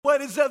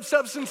What is up,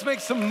 Substance? Make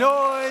some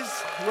noise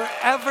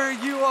wherever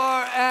you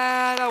are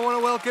at. I want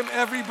to welcome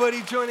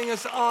everybody joining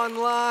us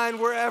online,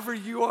 wherever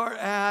you are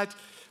at.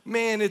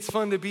 Man, it's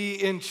fun to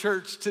be in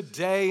church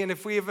today. And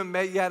if we haven't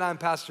met yet, I'm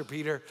Pastor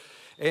Peter.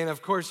 And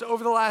of course,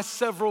 over the last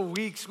several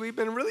weeks, we've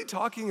been really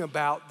talking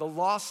about the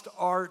lost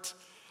art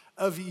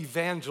of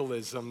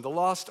evangelism,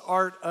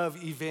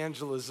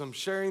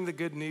 sharing the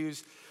good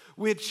news,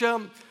 which a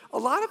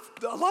lot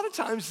of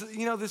times,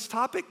 this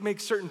topic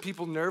makes certain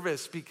people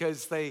nervous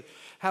because they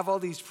have all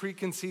these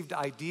preconceived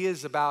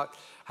ideas about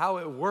how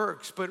it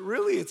works. But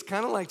really, it's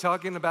kind of like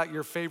talking about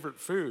your favorite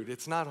food.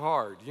 It's not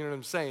hard. You know what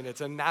I'm saying?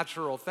 It's a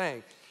natural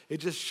thing. It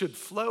just should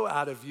flow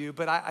out of you.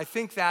 But I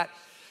think that,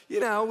 we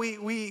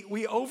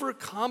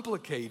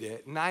overcomplicate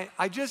it. And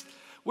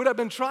what I've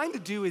been trying to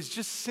do is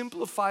just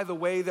simplify the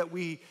way that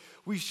we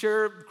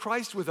share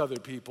Christ with other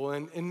people.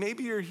 And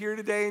maybe you're here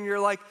today and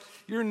you're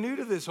new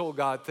to this whole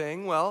God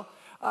thing. Well,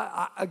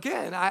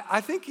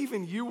 I think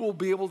even you will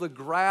be able to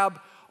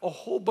grab a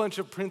whole bunch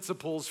of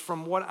principles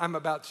from what I'm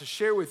about to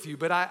share with you.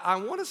 But I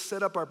want to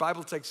set up our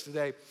Bible text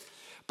today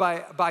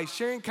by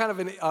sharing kind of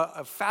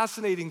a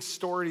fascinating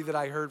story that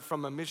I heard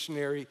from a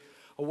missionary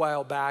a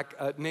while back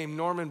named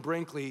Norman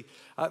Brinkley.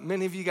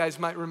 Many of you guys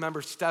might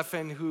remember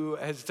Stefan, who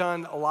has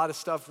done a lot of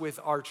stuff with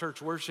our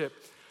church worship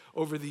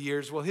over the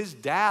years. Well, his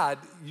dad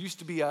used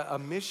to be a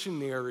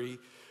missionary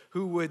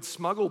who would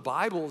smuggle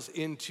Bibles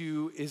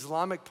into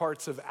Islamic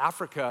parts of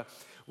Africa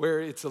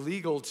where it's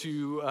illegal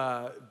to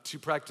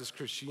practice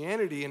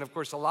Christianity. And of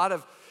course, a lot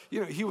of,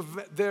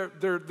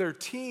 their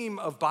team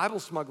of Bible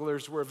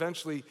smugglers were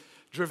eventually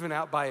driven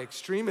out by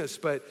extremists,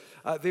 but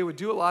they would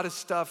do a lot of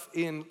stuff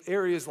in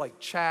areas like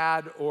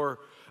Chad or,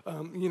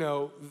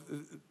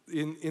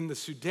 in the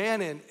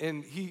Sudan.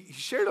 And he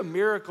shared a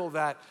miracle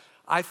that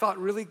I thought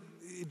really,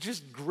 it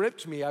just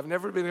gripped me. I've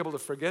never been able to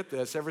forget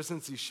this ever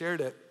since he shared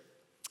it.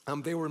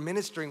 They were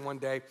ministering one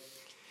day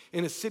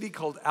in a city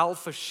called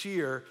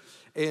Al-Fashir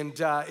and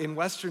in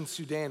Western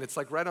Sudan. It's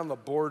like right on the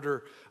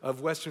border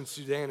of Western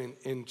Sudan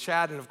in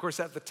Chad. And of course,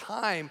 at the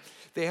time,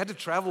 they had to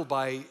travel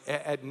by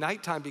at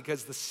nighttime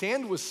because the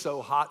sand was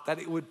so hot that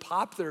it would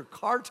pop their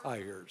car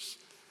tires.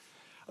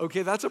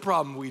 Okay, that's a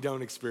problem we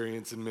don't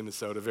experience in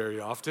Minnesota very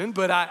often.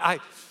 But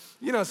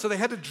so they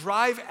had to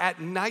drive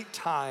at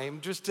nighttime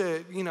just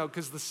to,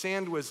 because the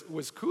sand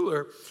was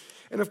cooler.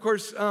 And of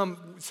course,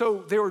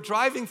 so they were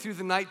driving through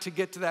the night to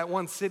get to that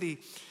one city.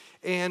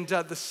 And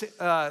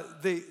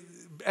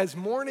as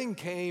morning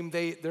came,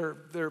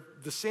 the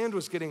sand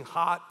was getting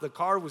hot, the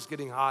car was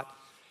getting hot,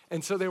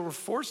 and so they were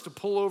forced to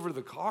pull over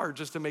the car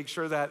just to make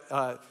sure that,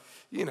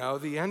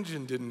 the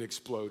engine didn't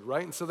explode,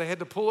 right? And so they had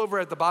to pull over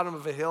at the bottom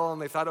of a hill, and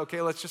they thought,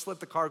 okay, let's just let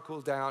the car cool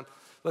down.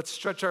 Let's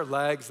stretch our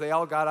legs. They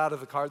all got out of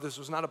the car. This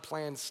was not a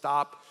planned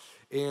stop.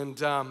 And,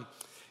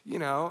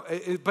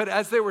 but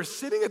as they were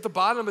sitting at the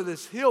bottom of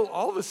this hill,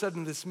 all of a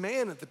sudden this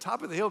man at the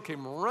top of the hill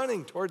came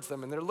running towards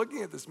them, and they're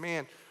looking at this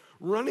man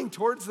running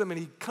towards them, and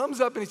he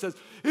comes up and he says,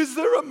 is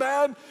there a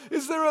man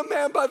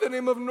by the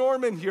name of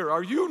Norman here?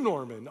 Are you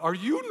Norman? Are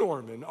you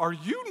Norman? Are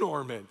you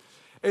Norman?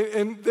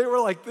 And they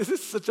were like, this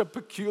is such a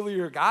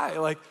peculiar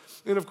guy.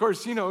 And of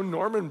course,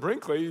 Norman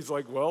Brinkley, he's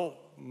like, well,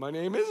 my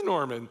name is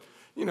Norman,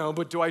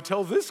 but do I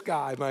tell this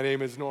guy my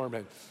name is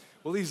Norman?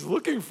 Well, he's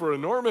looking for a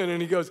Norman,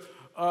 and he goes,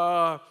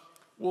 well,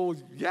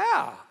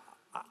 yeah,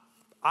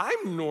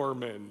 I'm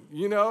Norman,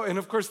 and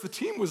of course the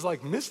team was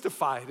like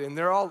mystified, and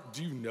they're all,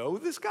 do you know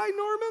this guy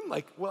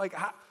Norman?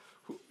 How,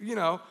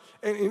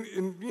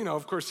 and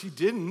of course he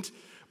didn't,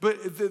 but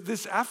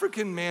this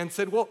African man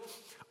said, well,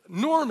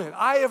 Norman,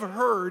 I have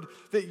heard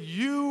that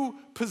you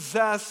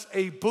possess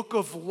a book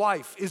of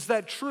life. Is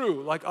that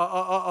true? Like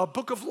a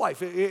book of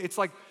life. It's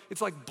like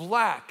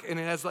black, and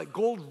it has like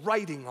gold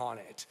writing on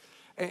it.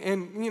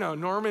 And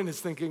Norman is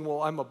thinking,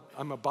 well, I'm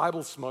a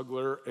Bible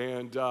smuggler,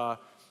 and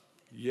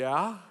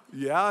yeah,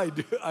 I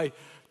do.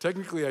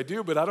 Technically I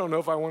do, but I don't know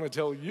if I want to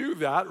tell you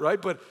that,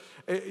 right? But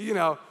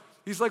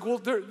he's like, well,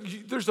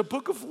 there's a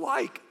book of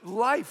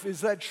life.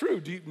 Is that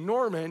true?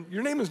 Norman,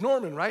 your name is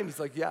Norman, right? And he's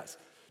like, yes.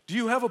 Do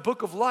you have a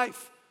book of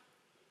life?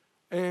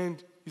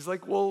 And he's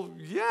like, well,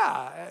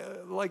 yeah,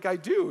 like I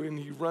do. And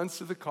he runs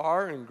to the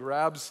car and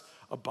grabs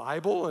a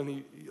Bible, and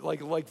he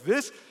like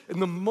this.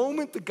 And the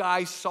moment the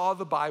guy saw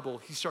the Bible,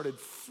 he started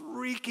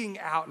freaking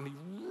out, and he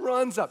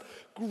runs up,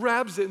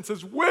 grabs it, and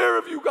says, where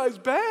have you guys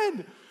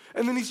been?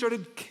 And then he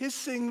started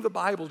kissing the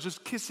Bible,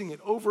 just kissing it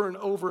over and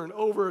over and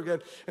over again.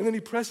 And then he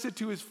pressed it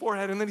to his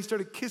forehead, and then he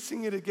started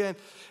kissing it again.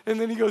 And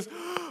then he goes,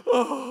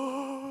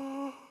 oh,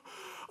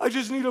 I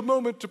just need a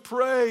moment to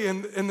pray.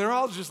 And they're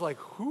all just like,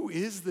 who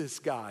is this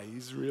guy?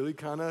 He's really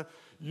kind of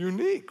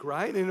unique,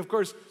 right? And of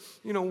course,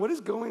 what is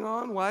going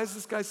on? Why is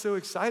this guy so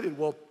excited?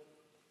 Well,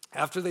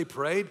 after they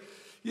prayed,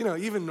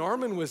 even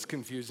Norman was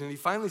confused. And he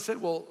finally said,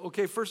 well,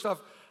 okay, first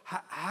off,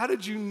 how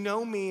did you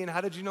know me? And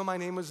how did you know my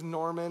name was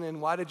Norman?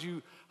 And how did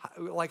you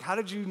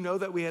know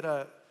that we had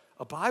a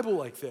Bible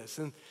like this?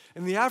 And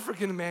the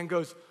African man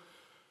goes,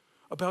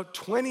 about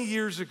 20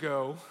 years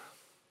ago,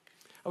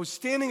 I was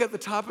standing at the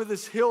top of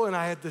this hill and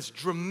I had this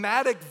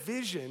dramatic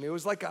vision. It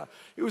was like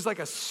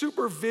a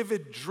super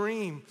vivid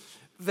dream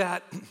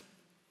that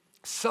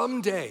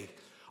someday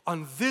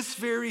on this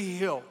very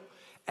hill,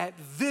 at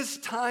this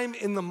time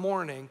in the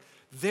morning,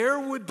 there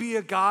would be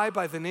a guy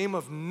by the name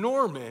of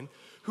Norman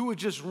who would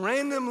just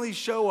randomly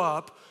show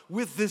up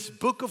with this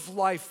book of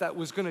life that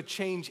was going to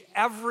change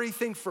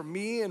everything for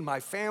me and my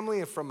family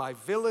and from my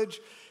village.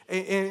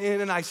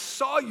 And I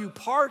saw you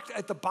parked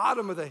at the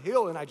bottom of the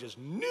hill, and I just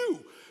knew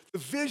the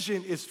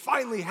vision is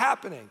finally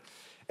happening.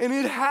 And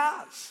it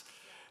has.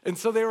 And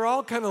so they were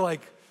all kind of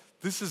like,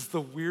 this is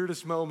the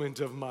weirdest moment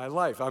of my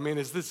life. I mean,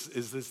 this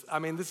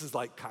is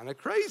like kind of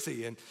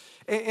crazy.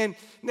 And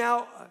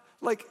now,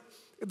 like,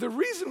 the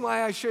reason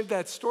why I shared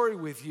that story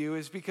with you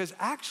is because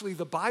actually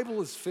the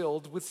Bible is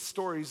filled with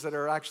stories that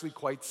are actually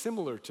quite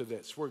similar to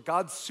this, where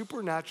God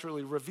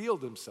supernaturally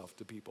revealed himself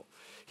to people.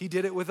 He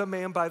did it with a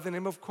man by the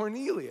name of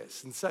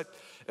Cornelius, and said,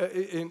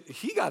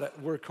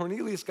 where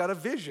Cornelius got a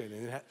vision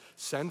and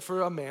sent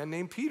for a man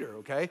named Peter,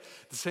 okay?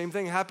 The same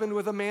thing happened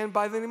with a man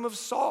by the name of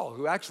Saul,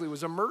 who actually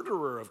was a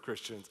murderer of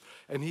Christians,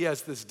 and he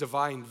has this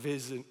divine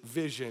vision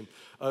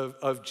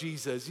of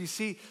Jesus. You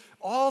see,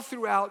 all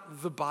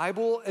throughout the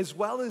Bible, as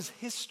well as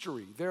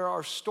history, there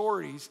are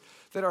stories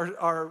that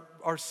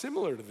are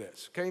similar to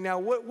this. Okay, now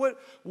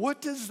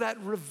what does that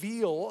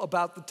reveal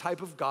about the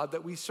type of God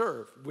that we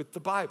serve with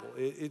the Bible?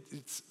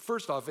 It's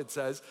first off, it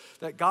says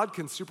that God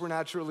can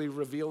supernaturally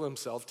reveal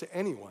himself to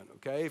anyone.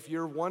 Okay, if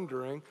you're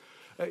wondering,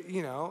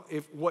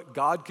 if what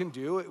God can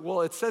do,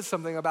 well, it says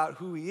something about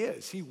who he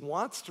is. He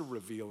wants to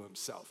reveal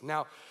himself.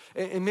 Now,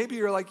 and maybe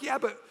you're like, yeah,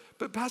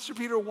 but Pastor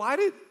Peter, why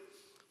did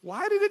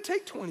it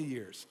take 20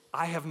 years?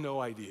 I have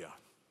no idea.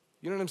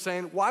 You know what I'm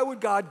saying? Why would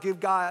God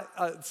give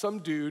some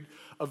dude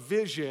a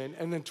vision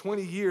and then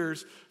 20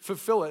 years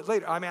fulfill it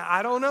later? I mean,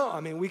 I don't know.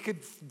 I mean, we could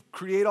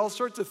create all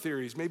sorts of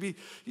theories. Maybe,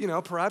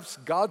 perhaps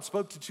God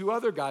spoke to two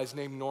other guys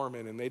named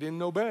Norman and they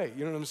didn't obey.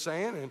 You know what I'm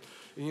saying?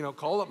 And,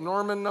 call up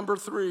Norman number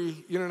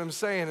 3. You know what I'm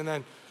saying? And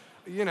then,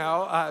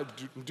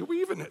 do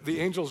we even, the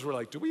angels were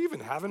like, do we even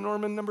have a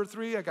Norman number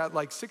 3? I got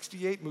like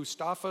 68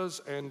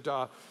 Mustafas and,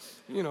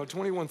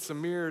 21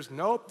 Samirs.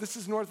 Nope, this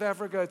is North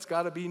Africa. It's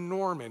got to be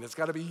Norman. It's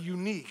got to be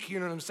unique. You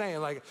know what I'm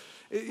saying? Like,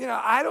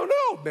 I don't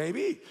know,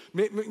 maybe.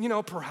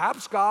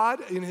 Perhaps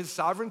God in his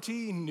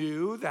sovereignty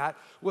knew that,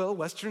 well,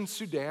 Western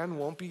Sudan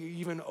won't be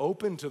even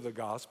open to the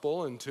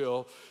gospel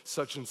until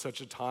such and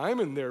such a time,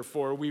 and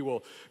therefore we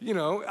will,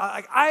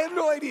 I have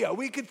no idea.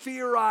 We could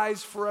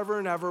theorize forever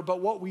and ever,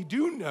 but what we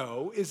do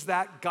know is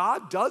that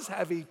God does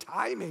have a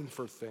timing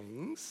for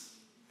things.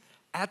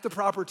 At the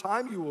proper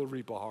time, you will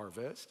reap a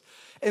harvest,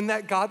 and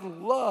that God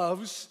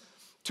loves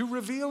to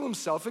reveal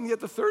himself. And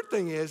yet the third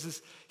thing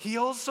is he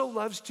also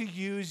loves to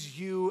use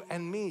you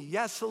and me.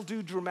 Yes, he'll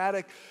do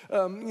dramatic,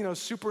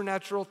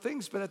 supernatural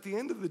things, but at the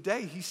end of the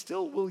day, he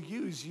still will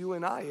use you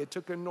and I. It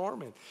took a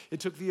Norman. It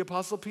took the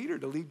Apostle Peter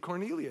to lead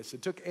Cornelius.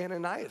 It took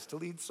Ananias to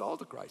lead Saul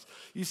to Christ.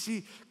 You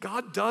see,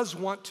 God does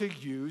want to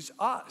use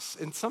us,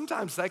 and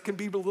sometimes that can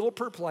be a little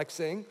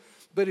perplexing,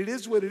 but it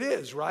is what it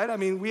is, right? I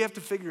mean, we have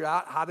to figure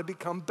out how to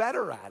become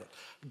better at it.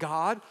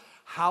 God,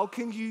 how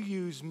can you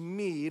use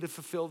me to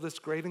fulfill this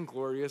great and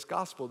glorious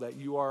gospel that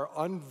you are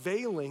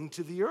unveiling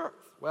to the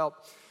earth? Well,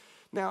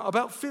 now,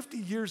 about 50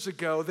 years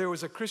ago, there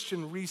was a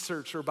Christian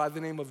researcher by the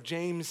name of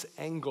James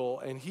Engel,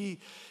 and he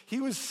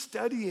was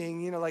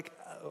studying,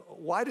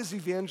 why does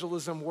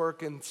evangelism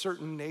work in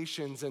certain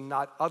nations and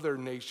not other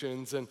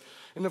nations? And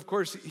of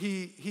course,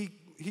 he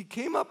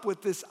came up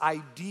with this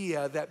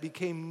idea that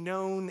became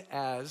known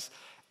as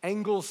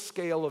Engel's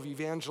scale of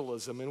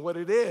evangelism. And what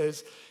it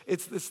is,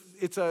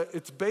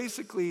 it's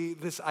basically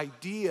this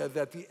idea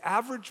that the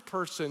average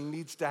person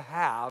needs to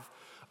have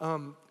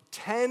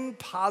 10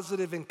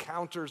 positive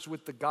encounters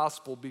with the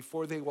gospel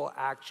before they will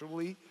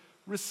actually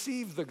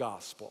receive the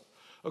gospel.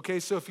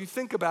 Okay, so if you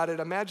think about it,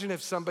 imagine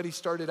if somebody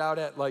started out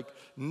at like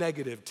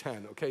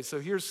 -10. Okay, so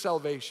here's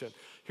salvation.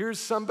 Here's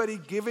somebody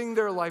giving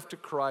their life to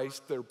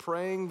Christ. They're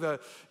praying the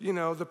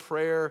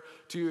prayer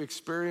to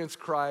experience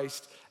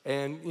Christ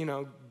and,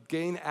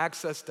 gain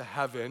access to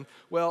heaven.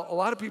 Well, a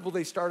lot of people,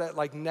 they start at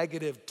like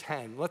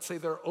 -10. Let's say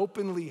they're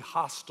openly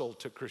hostile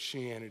to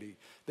Christianity.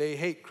 They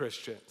hate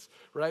Christians,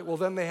 right? Well,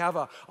 then they have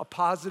a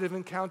positive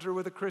encounter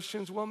with the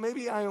Christians. Well,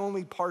 maybe I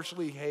only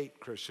partially hate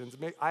Christians.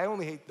 I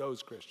only hate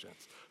those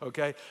Christians,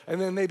 okay? And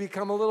then they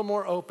become a little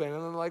more open.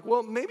 And they're like,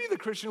 well, maybe the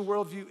Christian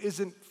worldview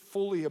isn't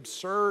fully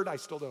absurd. I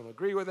still don't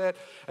agree with it.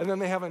 And then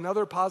they have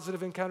another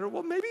positive encounter.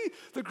 Well, maybe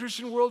the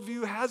Christian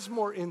worldview has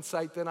more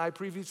insight than I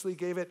previously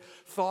gave it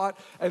thought.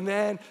 And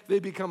then they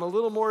become a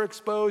little more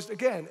exposed.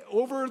 Again,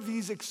 over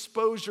these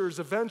exposures,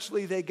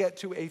 eventually they get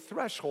to a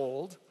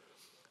threshold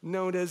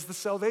known as the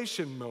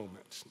salvation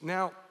moment.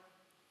 Now,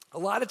 a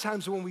lot of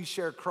times when we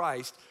share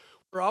Christ,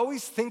 We're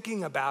always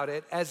thinking about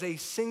it as a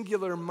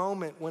singular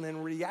moment when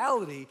in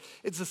reality,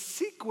 it's a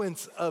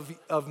sequence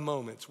of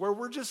moments where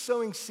we're just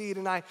sowing seed.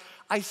 And I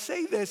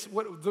say this,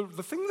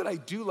 the thing that I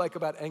do like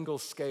about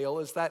Engel's scale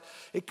is that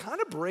it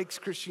kind of breaks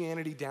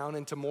Christianity down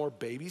into more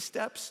baby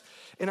steps.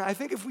 And I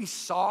think if we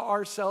saw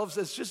ourselves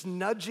as just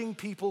nudging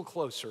people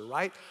closer,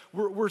 right?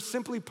 We're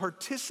simply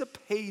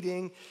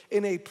participating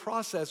in a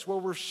process where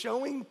we're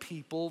showing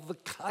people the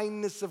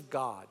kindness of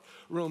God.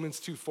 Romans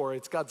 2:4,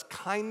 it's God's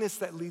kindness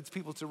that leads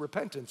people to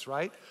repentance,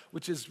 right?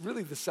 Which is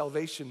really the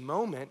salvation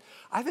moment.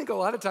 I think a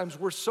lot of times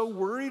we're so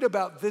worried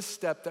about this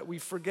step that we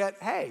forget,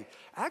 hey,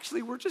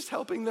 actually we're just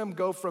helping them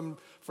go from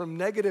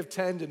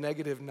 -10 to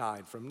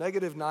 -9, from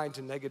 -9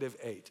 to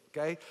 -8,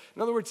 okay?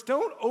 In other words,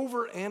 don't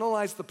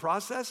overanalyze the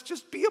process,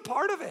 just be a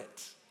part of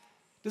it.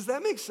 Does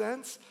that make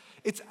sense?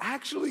 It's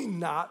actually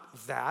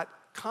not that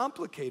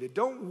complicated.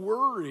 Don't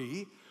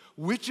worry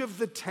which of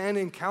the 10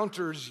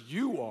 encounters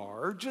you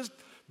are, just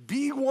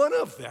be one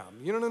of them.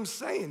 You know what I'm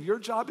saying? Your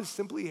job is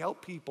simply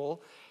help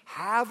people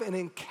have an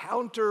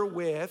encounter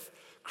with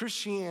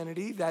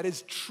Christianity that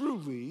is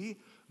truly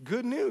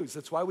good news.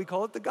 That's why we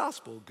call it the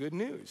gospel, good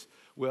news.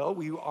 Well,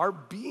 we are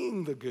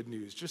being the good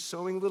news, just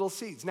sowing little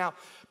seeds. Now,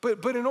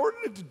 but in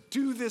order to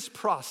do this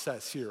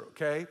process here,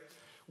 okay,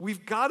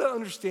 we've got to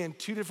understand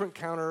two different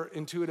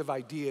counterintuitive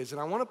ideas.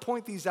 And I want to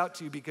point these out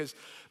to you because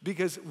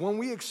when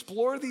we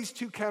explore these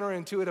two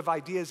counterintuitive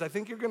ideas, I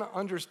think you're going to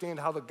understand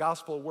how the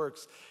gospel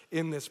works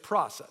in this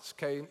process,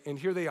 okay? And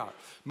here they are.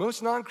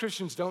 Most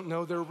non-Christians don't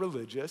know they're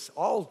religious.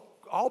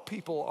 All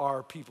people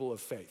are people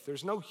of faith.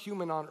 There's no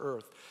human on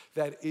earth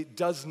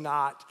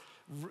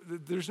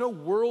there's no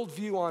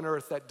worldview on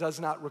earth that does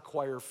not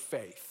require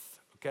faith.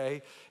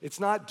 Okay? It's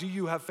not do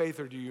you have faith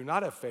or do you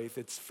not have faith,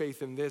 it's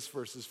faith in this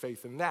versus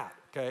faith in that,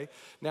 okay?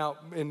 Now,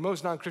 and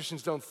most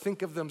non-Christians don't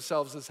think of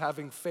themselves as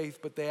having faith,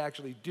 but they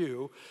actually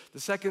do.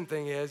 The second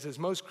thing is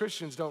most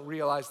Christians don't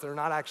realize they're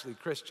not actually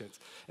Christians.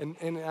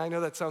 And I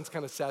know that sounds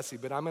kind of sassy,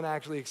 but I'm gonna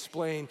actually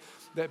explain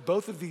that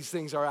both of these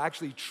things are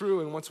actually true,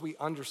 and once we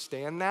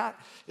understand that,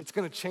 it's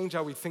gonna change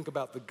how we think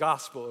about the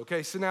gospel,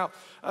 okay? So now,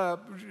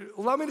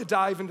 allow me to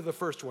dive into the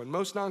first one.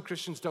 Most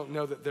non-Christians don't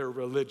know that they're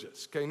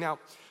religious, okay? Now,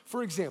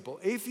 for example,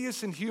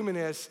 atheists and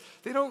humanists,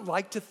 they don't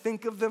like to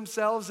think of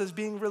themselves as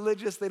being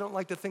religious. They don't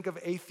like to think of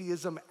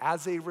atheism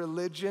as a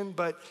religion,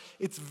 but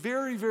it's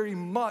very, very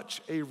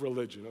much a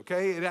religion,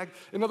 okay?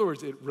 In other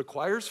words, it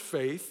requires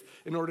faith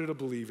in order to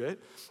believe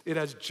it. It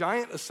has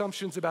giant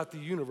assumptions about the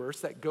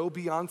universe that go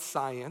beyond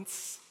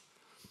science,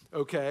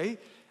 okay?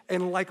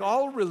 And like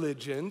all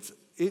religions,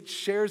 it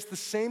shares the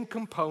same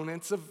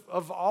components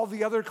of all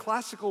the other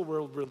classical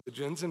world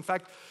religions. In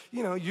fact,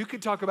 you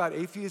could talk about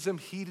atheism,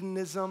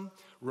 hedonism,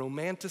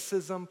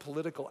 romanticism,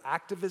 political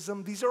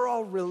activism. These are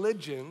all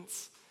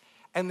religions,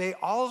 and they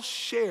all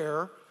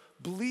share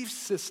belief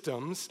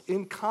systems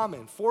in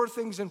common. 4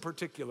 things in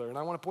particular, and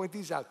I want to point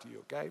these out to you,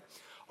 okay?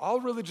 All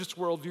religious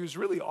worldviews,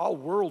 really all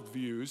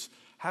worldviews,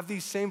 have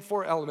these same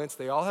 4 elements.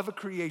 They all have a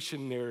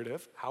creation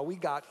narrative, how we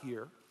got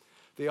here.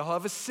 They all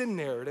have a sin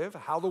narrative,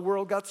 how the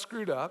world got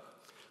screwed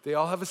up. They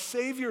all have a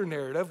savior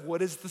narrative,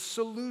 what is the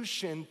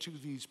solution to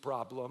these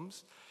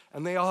problems?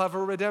 And they all have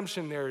a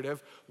redemption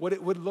narrative, what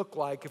it would look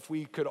like if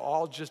we could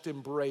all just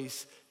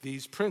embrace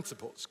these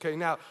principles. Okay,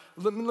 now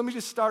let me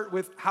just start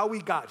with how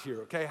we got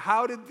here, okay?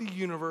 How did the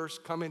universe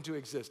come into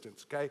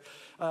existence, okay?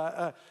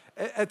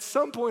 At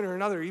some point or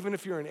another, even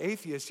if you're an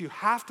atheist, you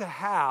have to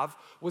have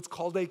what's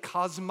called a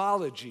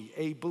cosmology,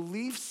 a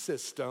belief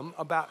system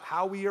about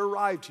how we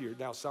arrived here.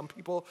 Now, some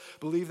people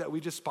believe that we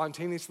just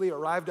spontaneously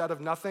arrived out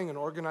of nothing and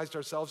organized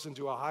ourselves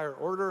into a higher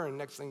order, and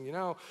next thing you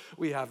know,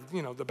 we have,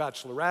 the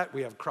Bachelorette,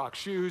 we have Croc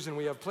shoes, and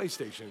we have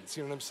PlayStations,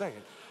 you know what I'm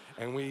saying?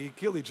 And we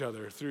kill each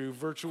other through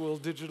virtual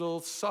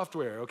digital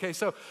software, okay?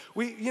 So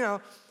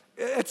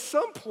at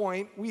some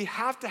point, we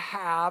have to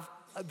have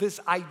this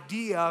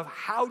idea of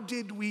how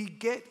did we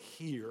get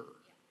here?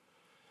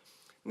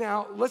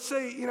 Now, let's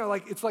say,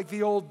 it's like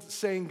the old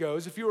saying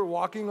goes, if you were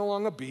walking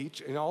along a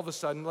beach and all of a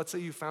sudden, let's say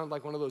you found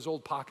like one of those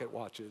old pocket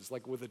watches,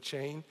 like with a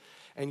chain,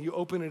 and you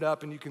open it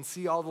up and you can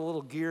see all the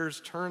little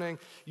gears turning.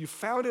 You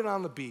found it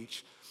on the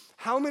beach.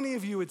 How many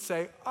of you would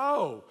say,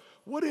 oh,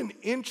 what an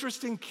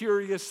interesting,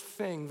 curious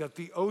thing that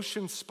the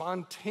ocean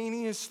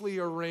spontaneously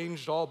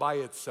arranged all by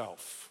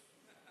itself?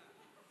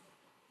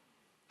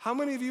 How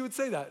many of you would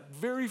say that?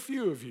 Very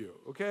few of you,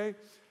 okay?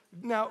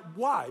 Now,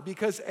 why?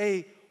 Because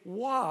a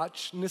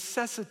watch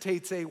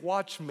necessitates a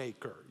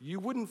watchmaker. You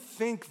wouldn't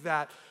think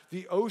that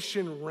the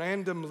ocean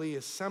randomly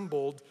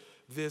assembled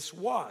this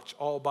watch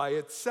all by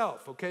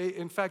itself, okay?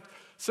 In fact,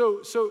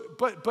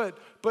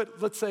 but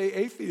let's say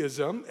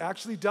atheism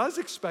actually does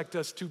expect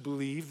us to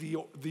believe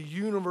the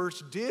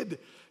universe did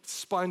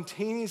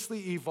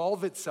spontaneously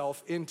evolve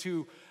itself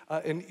into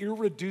an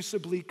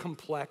irreducibly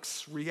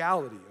complex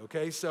reality,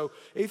 okay? So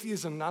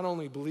atheism not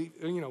only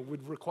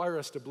would require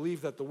us to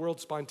believe that the world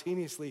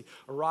spontaneously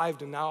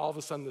arrived and now all of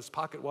a sudden this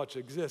pocket watch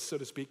exists, so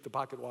to speak. The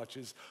pocket watch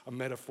is a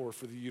metaphor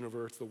for the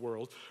universe, the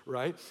world,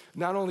 right?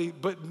 Not only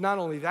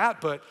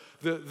that, but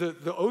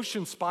the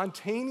ocean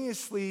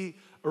spontaneously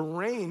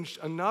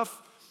arranged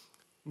enough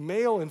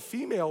male and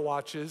female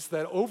watches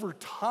that over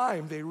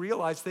time they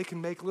realize they can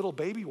make little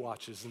baby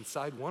watches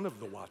inside one of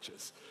the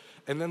watches.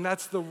 And then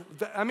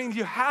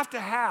you have to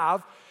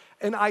have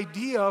an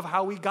idea of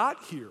how we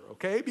got here,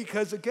 okay?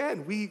 Because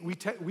again,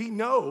 we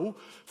know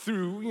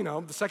through,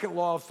 the second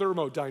law of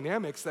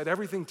thermodynamics that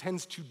everything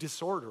tends to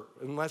disorder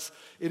unless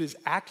it is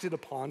acted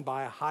upon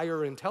by a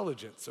higher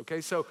intelligence, okay?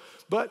 So,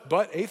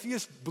 but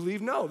atheists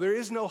believe no, there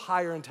is no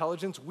higher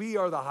intelligence. We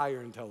are the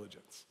higher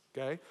intelligence,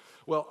 okay?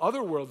 Well, other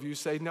worldviews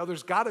say, no,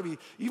 there's got to be,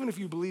 even if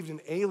you believed in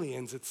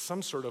aliens, it's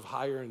some sort of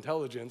higher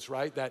intelligence,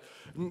 right? That,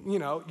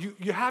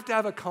 you have to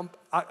have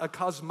a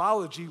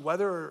cosmology,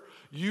 whether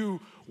you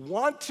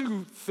want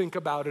to think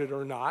about it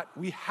or not.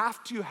 We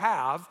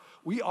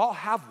all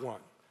have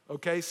one,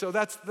 okay? So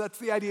that's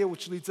the idea,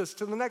 which leads us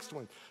to the next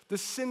one, the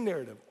sin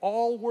narrative.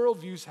 All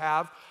worldviews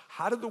have,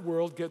 how did the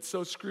world get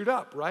so screwed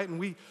up, right? And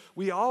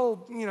we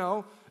all,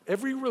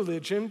 every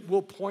religion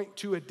will point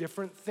to a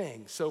different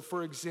thing. So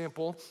for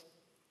example,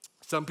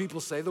 some people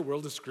say the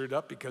world is screwed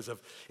up because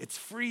of its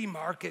free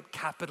market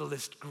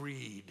capitalist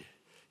greed.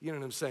 You know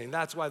what I'm saying?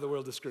 That's why the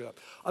world is screwed up.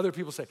 Other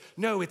people say,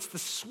 no, it's the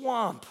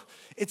swamp.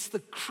 It's the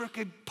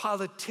crooked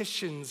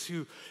politicians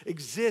who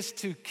exist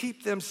to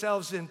keep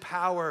themselves in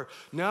power.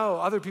 No,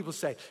 other people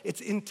say,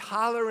 it's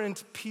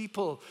intolerant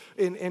people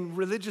in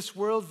religious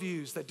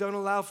worldviews that don't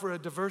allow for a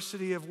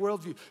diversity of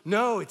worldview.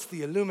 No, it's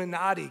the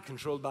Illuminati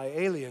controlled by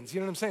aliens. You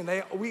know what I'm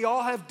saying? We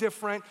all have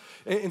different,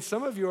 and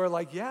some of you are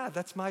like, yeah,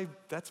 that's my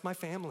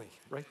family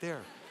right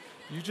there.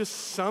 You just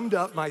summed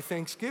up my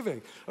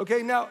Thanksgiving.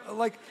 Okay, now,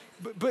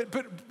 but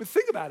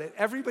think about it.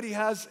 Everybody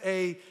has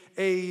a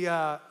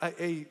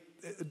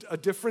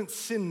different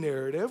sin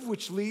narrative,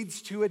 which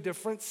leads to a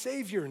different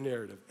Savior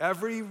narrative.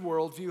 Every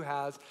worldview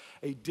has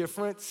a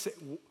different.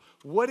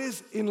 What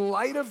is, in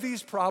light of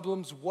these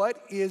problems,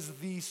 what is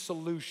the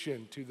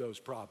solution to those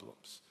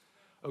problems?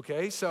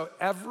 Okay, so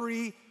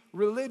every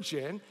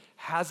religion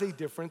has a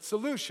different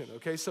solution,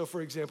 okay? So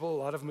for example, a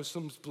lot of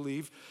Muslims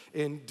believe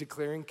in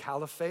declaring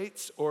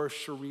caliphates or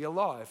Sharia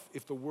law.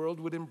 If the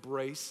world would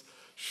embrace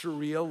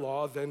Sharia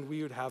law, then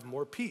we would have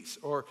more peace.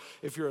 Or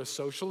if you're a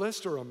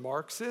socialist or a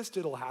Marxist,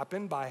 it'll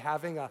happen by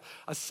having a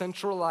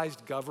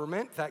centralized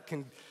government that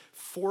can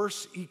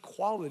force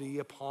equality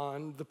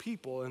upon the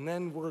people. And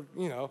then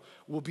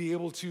we'll be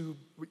able to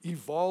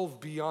evolve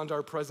beyond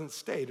our present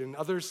state. And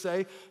others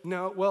say,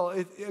 no, well,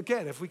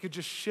 again, if we could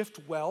just shift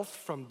wealth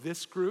from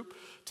this group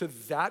to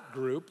that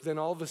group, then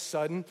all of a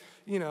sudden,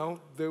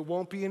 there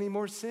won't be any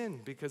more sin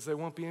because there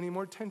won't be any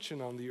more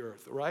tension on the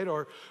earth, right?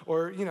 Or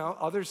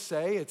others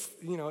say it's,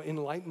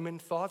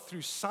 enlightenment thought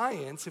through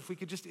science. If we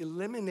could just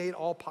eliminate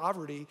all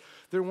poverty,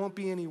 there won't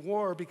be any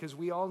war because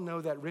we all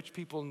know that rich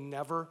people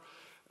never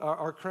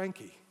are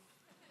cranky.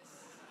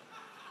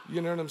 You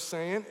know what I'm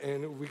saying?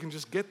 And we can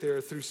just get there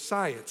through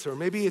science. Or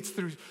maybe it's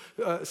through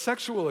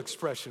sexual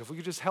expression. If we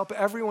could just help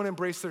everyone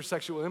embrace their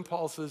sexual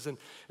impulses and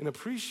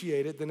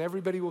appreciate it, then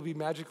everybody will be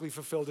magically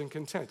fulfilled and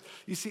content.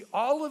 You see,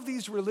 all of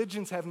these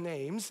religions have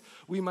names.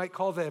 We might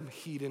call them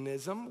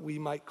hedonism. We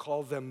might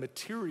call them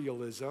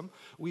materialism.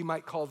 We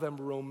might call them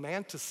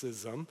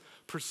romanticism.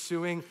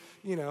 Pursuing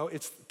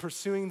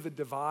the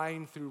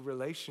divine through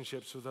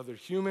relationships with other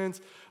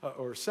humans,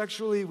 or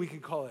sexually, we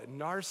could call it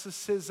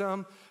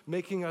narcissism,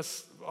 making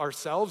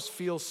ourselves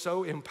feel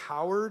so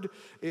empowered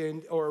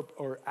or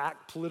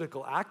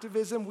political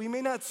activism. We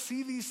may not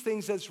see these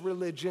things as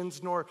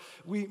religions, nor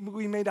we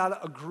may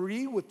not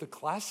agree with the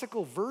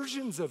classical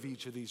versions of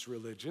each of these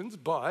religions,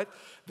 but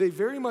they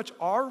very much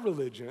are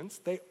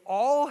religions. They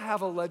all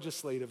have a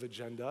legislative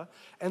agenda,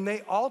 and they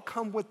all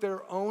come with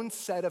their own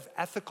set of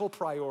ethical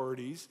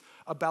priorities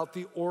about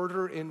the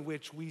order in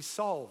which we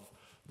solve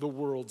the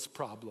world's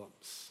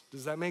problems.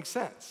 Does that make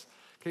sense?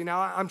 Okay, now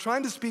I'm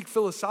trying to speak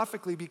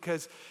philosophically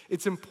because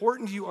it's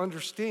important you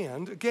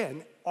understand,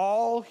 again,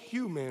 all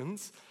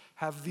humans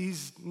have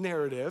these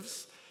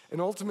narratives, and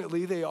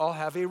ultimately they all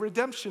have a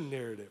redemption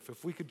narrative.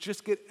 If we could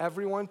just get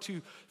everyone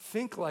to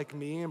think like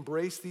me,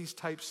 embrace these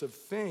types of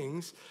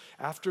things,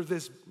 after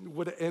this,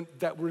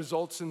 that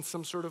results in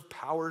some sort of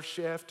power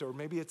shift, or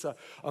maybe it's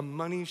a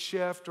money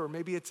shift, or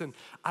maybe it's an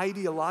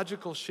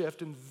ideological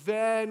shift, and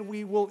then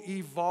we will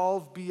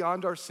evolve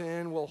beyond our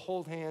sin, we'll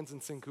hold hands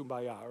and sing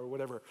Kumbaya, or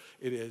whatever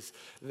it is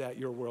that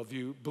your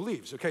worldview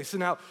believes. Okay, so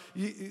now,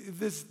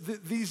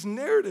 these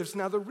narratives,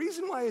 now the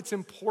reason why it's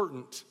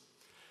important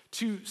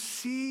to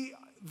see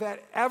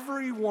that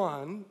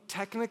everyone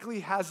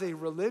technically has a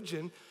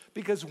religion,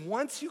 because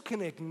once you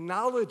can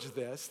acknowledge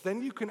this,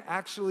 then you can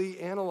actually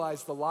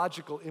analyze the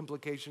logical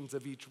implications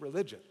of each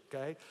religion,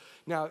 okay?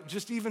 Now,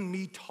 just even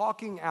me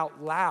talking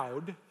out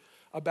loud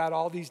about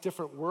all these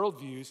different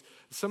worldviews,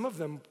 some of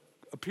them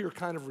appear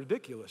kind of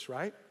ridiculous,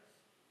 right?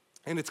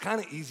 And it's kind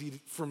of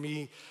easy for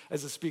me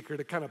as a speaker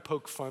to kind of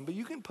poke fun, but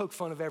you can poke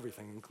fun of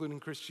everything,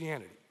 including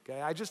Christianity. Okay,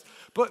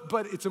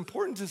 but it's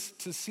important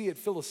to see it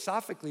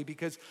philosophically,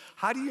 because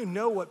how do you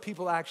know what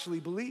people actually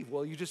believe?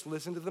 Well, you just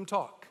listen to them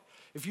talk.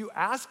 If you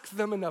ask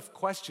them enough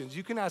questions,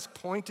 you can ask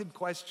pointed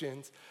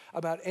questions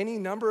about any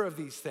number of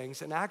these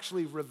things and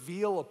actually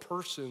reveal a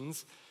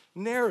person's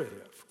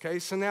narrative, okay?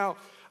 So now,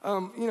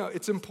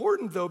 it's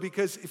important though,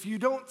 because if you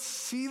don't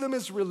see them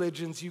as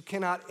religions, you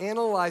cannot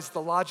analyze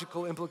the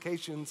logical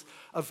implications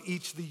of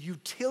each, the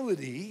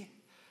utility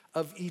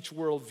of each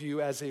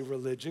worldview as a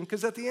religion.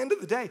 Because at the end of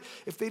the day,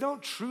 if they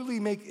don't truly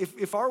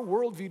if our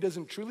worldview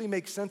doesn't truly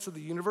make sense of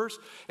the universe,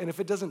 and if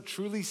it doesn't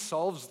truly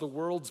solve the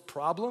world's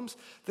problems,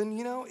 then,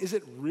 is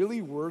it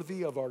really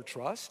worthy of our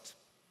trust?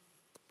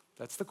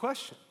 That's the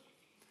question.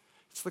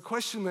 It's the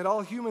question that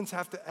all humans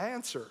have to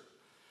answer.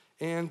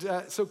 And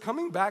so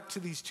coming back to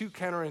these two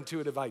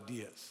counterintuitive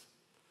ideas,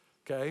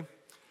 okay?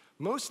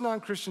 Most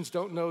non-Christians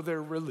don't know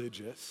they're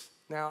religious.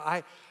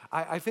 Now,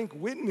 I think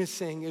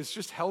witnessing is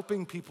just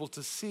helping people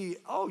to see,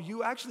 oh,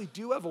 you actually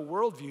do have a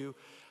worldview.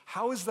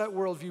 How is that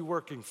worldview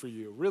working for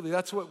you? Really,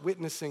 that's what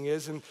witnessing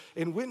is.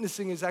 And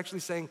witnessing is actually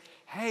saying,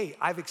 hey,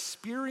 I've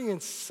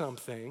experienced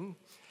something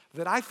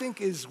that I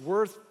think is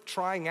worth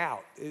trying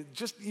out.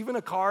 Just even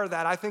a car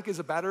that I think is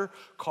a better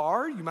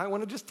car, you might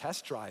want to just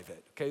test drive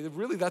it, okay?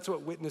 Really, that's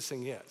what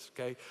witnessing is,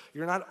 okay?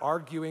 You're not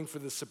arguing for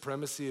the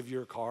supremacy of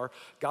your car.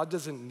 God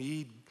doesn't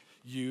need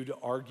you to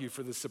argue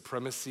for the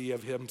supremacy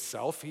of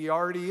himself. He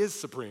already is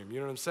supreme, you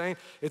know what I'm saying?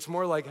 It's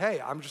more like, hey,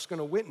 I'm just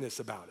gonna witness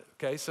about it,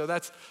 okay? So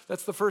that's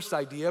the first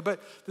idea.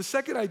 But the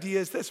second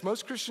idea is this: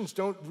 most Christians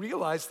don't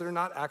realize they're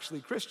not actually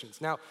Christians.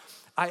 Now,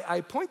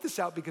 I point this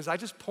out because I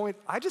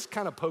just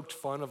kind of poked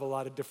fun of a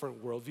lot of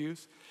different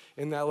worldviews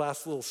in that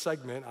last little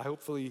segment.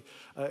 Hopefully,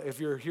 if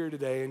you're here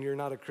today and you're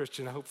not a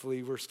Christian,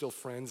 hopefully we're still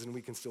friends and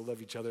we can still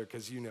love each other,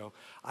 because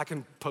I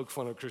can poke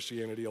fun of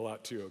Christianity a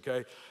lot too,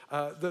 okay?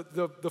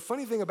 The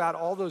funny thing about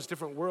all those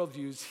different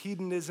worldviews,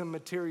 hedonism,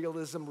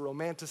 materialism,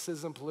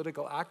 romanticism,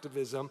 political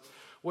activism,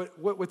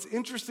 what's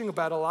interesting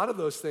about a lot of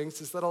those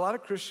things is that a lot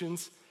of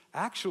Christians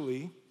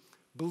actually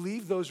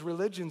believe those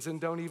religions and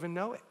don't even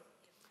know it.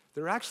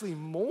 They're actually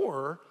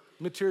more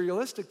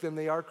materialistic than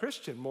they are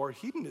Christian, more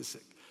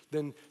hedonistic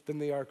than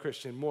they are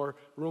Christian, more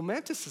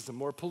romanticism,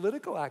 more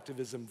political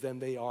activism than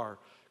they are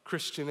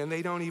Christian, and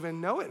they don't even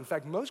know it. In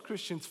fact, most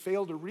Christians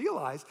fail to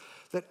realize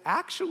that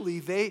actually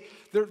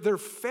their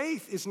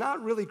faith is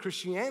not really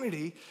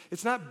Christianity.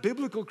 It's not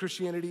biblical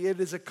Christianity.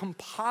 It is a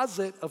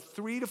composite of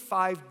 3 to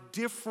 5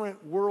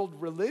 different world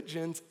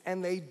religions,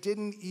 and they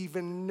didn't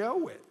even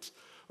know it.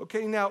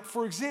 Okay, now,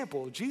 for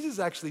example, Jesus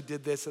actually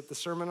did this at the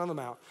Sermon on the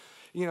Mount.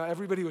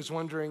 Everybody was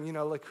wondering,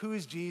 who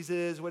is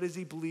Jesus? What does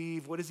he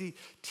believe? What does he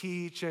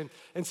teach? And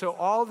so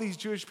all these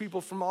Jewish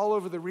people from all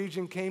over the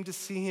region came to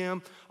see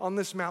him on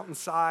this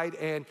mountainside.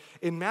 And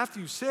in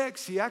Matthew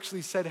 6, he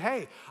actually said,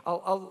 hey,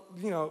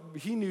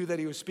 he knew that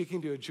he was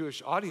speaking to a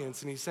Jewish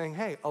audience. And he's saying,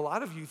 hey, a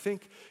lot of you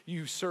think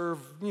you serve,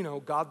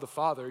 God the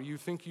Father. You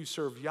think you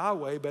serve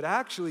Yahweh, but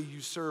actually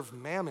you serve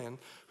Mammon,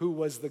 who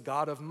was the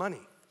god of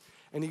money.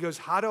 And he goes,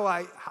 how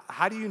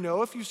do you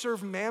know if you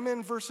serve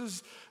Mammon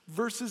versus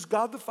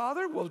God the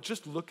Father? Well,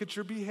 just look at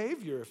your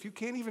behavior. If you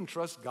can't even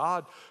trust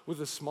God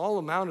with a small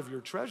amount of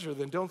your treasure,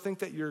 then don't think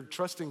that you're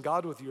trusting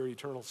God with your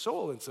eternal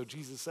soul. And so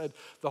Jesus said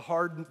the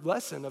hard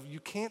lesson of you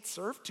can't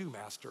serve two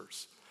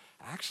masters.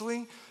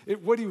 Actually,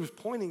 what he was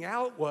pointing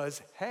out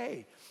was,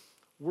 hey,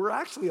 we're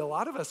actually, a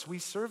lot of us, we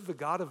serve the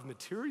God of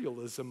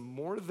materialism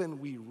more than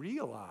we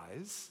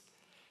realize.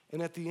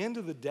 And at the end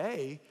of the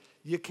day,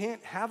 you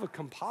can't have a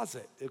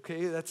composite,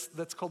 okay?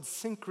 That's called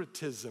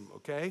syncretism,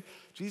 okay?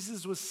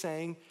 Jesus was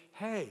saying,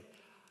 hey,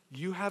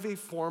 you have a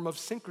form of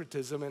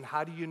syncretism, and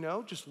how do you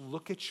know? Just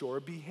look at your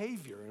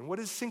behavior. And what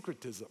is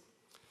syncretism?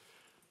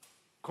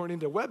 According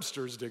to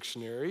Webster's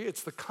dictionary,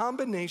 it's the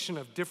combination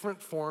of different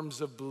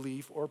forms of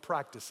belief or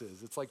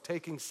practices. It's like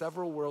taking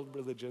several world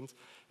religions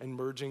and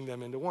merging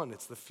them into one.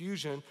 It's the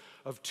fusion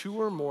of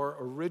two or more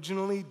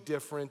originally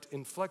different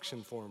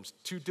inflection forms,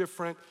 two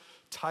different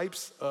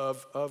types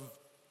of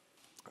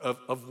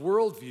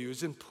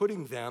worldviews, and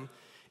putting them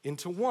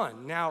into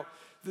one. Now,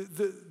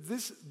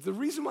 the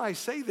reason why I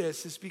say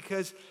this is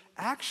because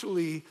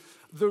actually,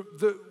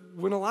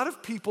 when a lot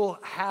of people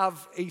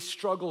have a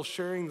struggle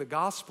sharing the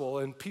gospel,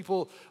 and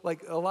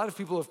a lot of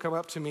people have come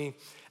up to me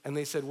and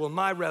they said, well,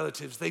 my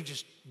relatives, they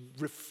just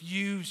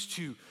refuse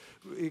to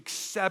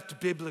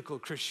accept biblical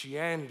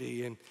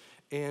Christianity, and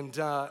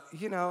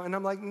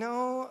I'm like,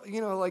 no,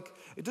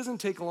 it doesn't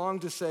take long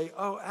to say,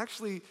 oh,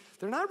 actually,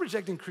 they're not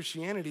rejecting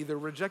Christianity, they're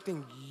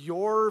rejecting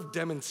your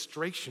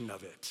demonstration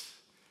of it.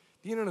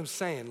 You know what I'm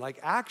saying?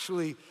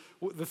 Actually,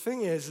 the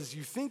thing is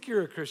you think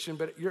you're a Christian,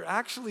 but you're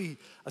actually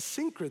a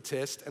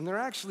syncretist, and they're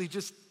actually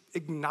just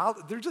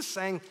they're just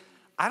saying,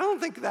 I don't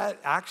think that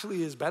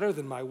actually is better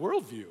than my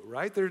worldview,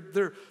 right?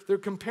 They're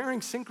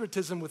comparing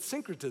syncretism with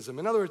syncretism.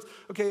 In other words,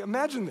 okay,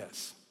 imagine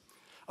this.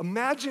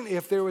 Imagine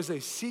if there was a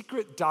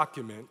secret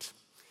document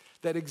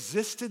that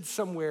existed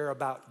somewhere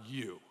about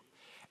you,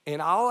 and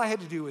all I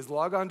had to do was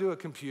log onto a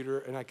computer,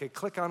 and I could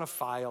click on a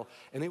file,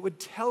 and it would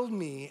tell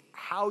me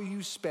how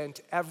you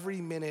spent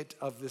every minute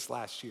of this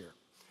last year.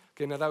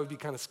 Okay, now that would be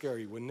kind of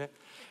scary, wouldn't it?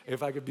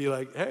 If I could be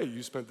like, hey,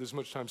 you spent this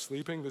much time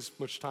sleeping, this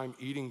much time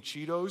eating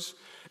Cheetos,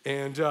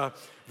 and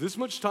this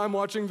much time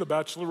watching The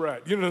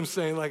Bachelorette. You know what I'm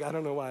saying? Like, I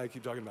don't know why I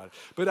keep talking about it.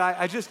 But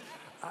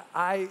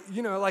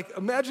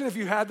imagine if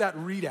you had that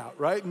readout,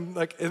 right?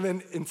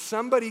 And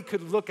somebody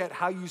could look at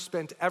how you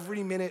spent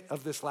every minute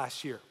of this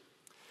last year.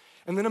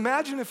 And then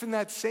imagine if in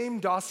that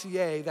same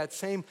dossier, that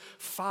same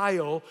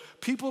file,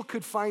 people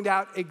could find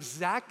out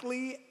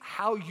exactly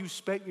how you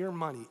spent your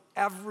money.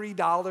 Every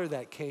dollar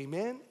that came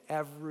in,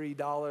 every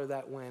dollar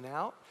that went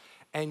out.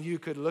 And you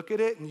could look at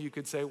it and you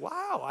could say,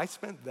 wow, I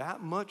spent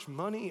that much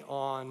money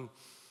on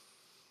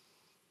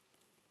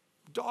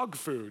dog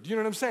food. You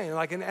know what I'm saying?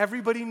 And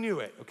everybody knew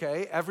it,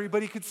 okay?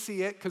 Everybody could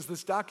see it because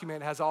this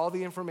document has all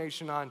the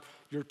information on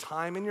your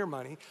time and your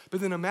money.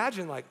 But then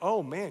imagine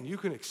oh man, you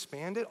can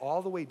expand it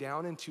all the way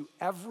down into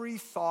every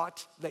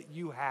thought that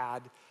you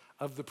had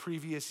of the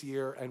previous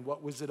year and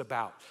what was it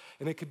about.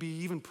 And it could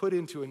be even put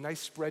into a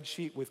nice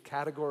spreadsheet with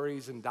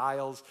categories and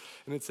dials.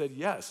 And it said,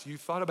 yes, you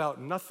thought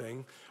about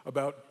nothing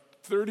about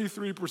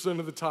 33%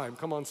 of the time.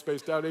 Come on,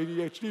 spaced out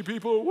ADHD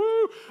people,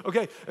 woo!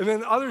 Okay, and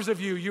then others of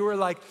you, you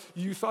were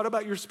you thought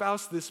about your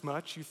spouse this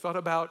much. You thought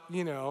about,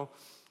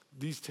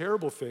 these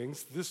terrible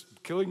things, this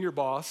killing your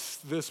boss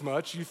this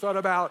much. You thought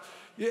about,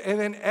 and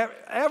then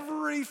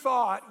every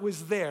thought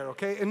was there,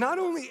 okay? And not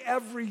only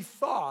every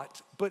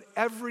thought, but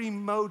every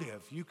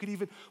motive. You could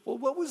even,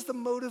 what was the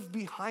motive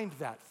behind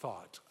that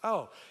thought?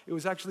 Oh, it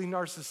was actually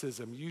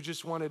narcissism. You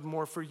just wanted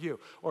more for you.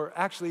 Or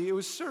actually, it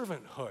was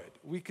servanthood.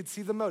 We could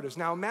see the motives.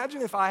 Now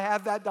imagine if I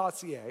had that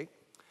dossier,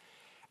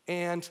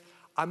 and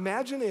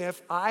imagine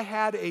if I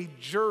had a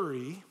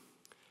jury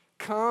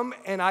come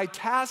and I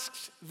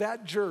tasked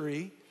that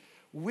jury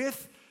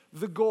with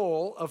the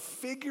goal of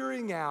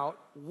figuring out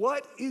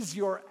what is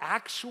your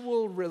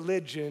actual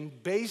religion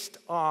based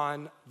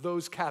on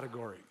those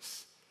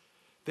categories.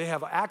 They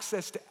have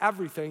access to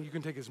everything. You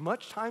can take as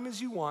much time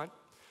as you want.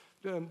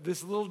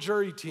 This little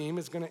jury team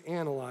is going to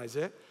analyze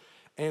it,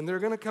 and they're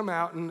going to come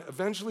out and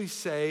eventually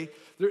say,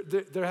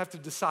 they have to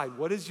decide,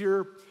 what is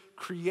your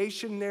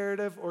creation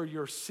narrative or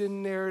your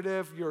sin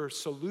narrative, your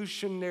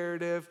solution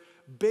narrative,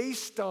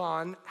 based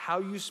on how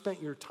you spent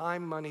your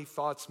time, money,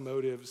 thoughts,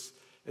 motives,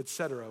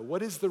 etc.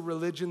 What is the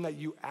religion that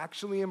you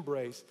actually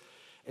embrace?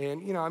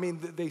 And,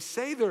 they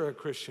say they're a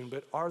Christian,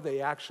 but are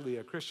they actually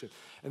a Christian?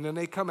 And then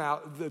they come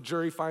out, the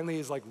jury finally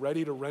is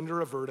ready to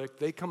render a verdict.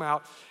 They come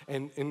out,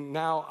 and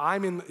now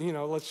I'm in,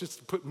 let's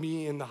just put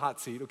me in the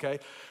hot seat, okay?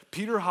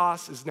 Peter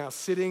Haas is now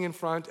sitting in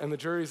front, and the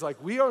jury's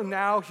we are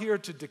now here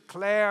to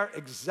declare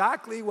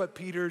exactly what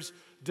Peter's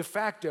de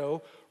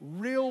facto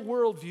real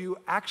worldview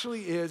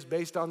actually is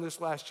based on this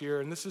last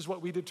year, and this is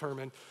what we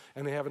determined.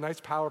 And they have a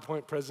nice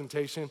PowerPoint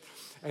presentation,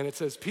 and it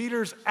says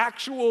Peter's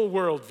actual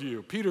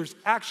worldview, Peter's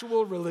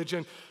actual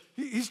religion.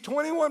 He's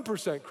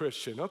 21%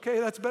 Christian.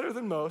 Okay, that's better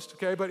than most,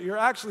 okay? But you're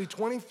actually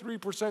 23%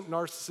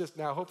 narcissist.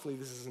 Now, hopefully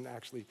this isn't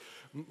actually,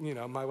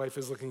 my wife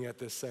is looking at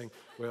this saying,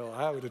 well,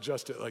 I would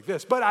adjust it like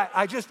this. But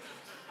I just...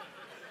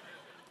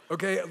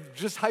 Okay,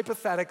 just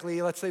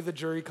hypothetically, let's say the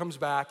jury comes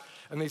back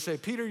and they say,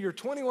 Peter, you're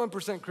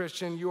 21%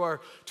 Christian, you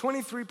are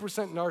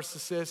 23%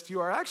 narcissist, you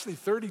are actually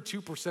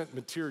 32%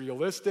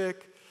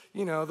 materialistic,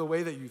 the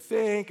way that you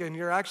think, and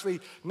you're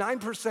actually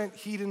 9%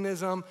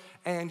 hedonism,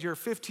 and you're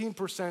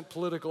 15%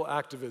 political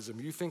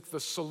activism. You think the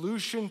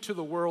solution to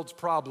the world's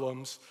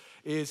problems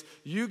is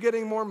you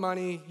getting more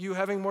money, you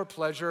having more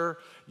pleasure,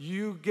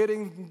 you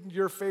getting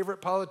your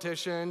favorite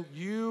politician,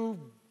 you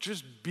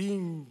just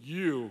being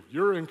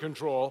you're in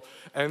control,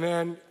 and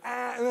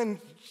then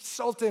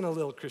salt in a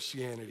little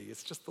Christianity.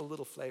 It's just a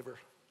little flavor.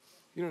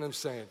 You know what I'm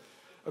saying?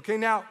 Okay,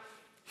 now,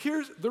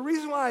 here's the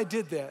reason why I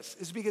did this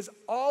is because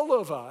all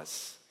of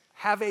us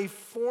have a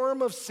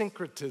form of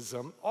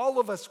syncretism. All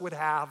of us would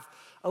have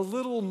a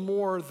little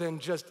more than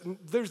just,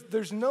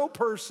 there's no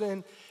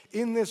person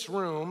in this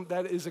room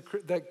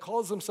that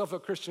calls himself a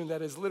Christian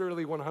that is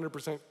literally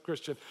 100%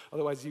 Christian.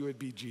 Otherwise, you would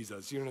be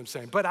Jesus. You know what I'm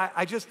saying? But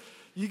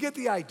you get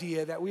the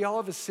idea that we all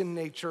have a sin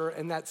nature,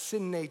 and that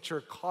sin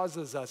nature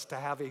causes us to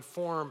have a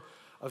form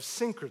of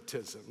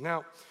syncretism.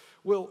 Now,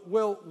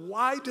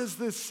 why does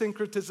this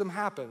syncretism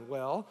happen?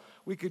 Well,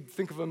 we could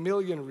think of a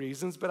million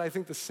reasons, but I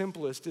think the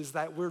simplest is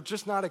that we're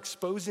just not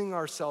exposing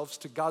ourselves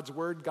to God's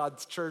word,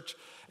 God's church,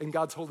 and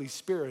God's Holy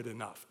Spirit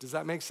enough. Does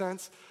that make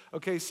sense?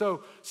 Okay,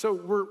 so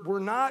we're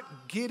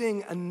not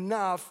getting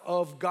enough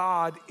of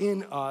God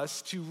in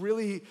us to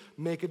really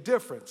make a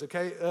difference,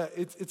 okay?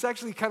 It's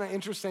actually kind of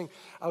interesting.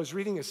 I was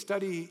reading a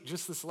study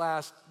just the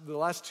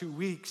last 2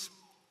 weeks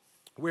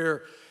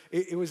where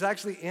it was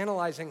actually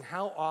analyzing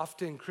how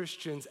often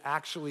Christians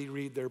actually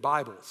read their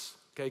Bibles,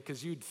 okay?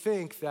 Because you'd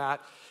think that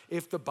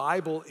if the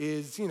Bible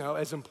is,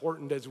 as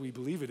important as we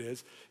believe it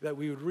is, that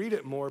we would read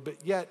it more,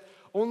 but yet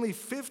only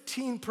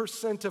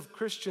 15% of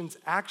Christians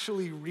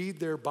actually read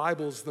their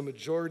Bibles the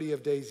majority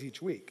of days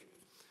each week.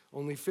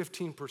 Only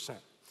 15%.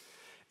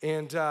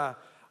 And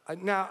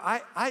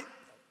now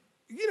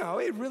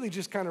it really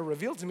just kind of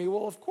revealed to me,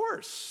 well, of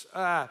course,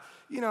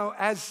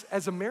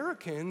 as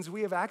Americans,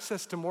 we have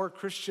access to more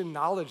Christian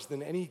knowledge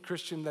than any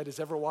Christian that has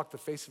ever walked the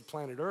face of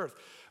planet Earth.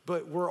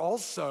 But we're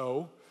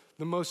also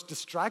the most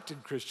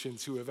distracted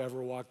Christians who have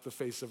ever walked the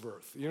face of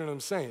earth. You know what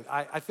I'm saying?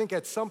 I think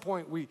at some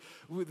point we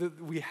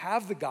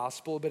have the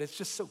gospel, but it's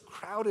just so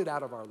crowded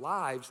out of our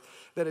lives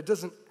that it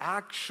doesn't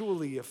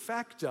actually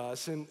affect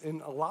us.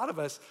 And a lot of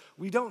us,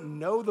 we don't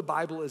know the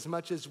Bible as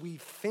much as we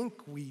think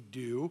we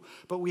do,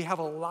 but we have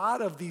a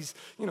lot of these,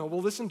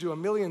 we'll listen to a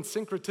million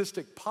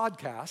syncretistic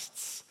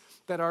podcasts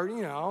that are,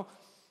 they're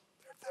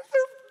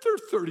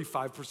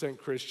 35%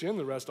 Christian,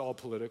 the rest all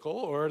political,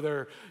 or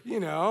they're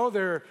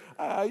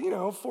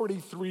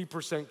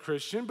 43%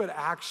 Christian, but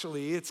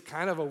actually it's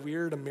kind of a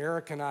weird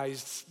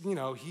Americanized,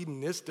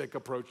 hedonistic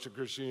approach to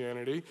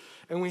Christianity.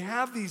 And we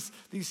have these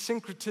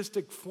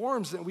syncretistic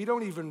forms that we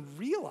don't even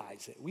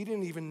realize it. We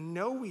didn't even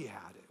know we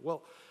had it.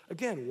 Well,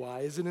 again, why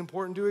is it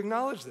important to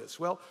acknowledge this?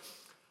 Well,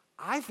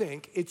 I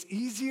think it's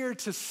easier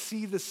to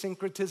see the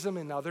syncretism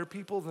in other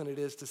people than it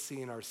is to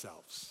see in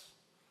ourselves,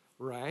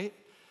 right?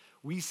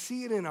 We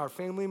see it in our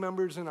family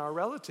members and our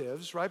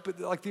relatives, right? But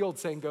like the old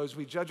saying goes,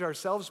 we judge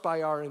ourselves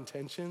by our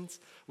intentions.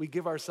 We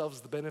give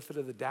ourselves the benefit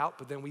of the doubt,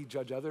 but then we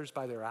judge others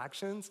by their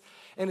actions.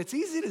 And it's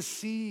easy to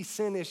see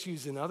sin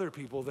issues in other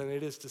people than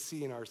it is to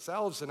see in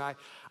ourselves. And I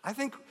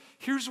think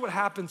here's what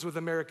happens with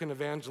American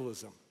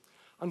evangelism.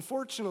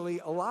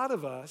 Unfortunately, a lot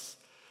of us,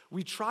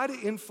 we try to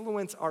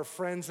influence our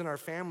friends and our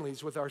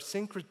families with our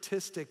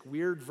syncretistic,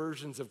 weird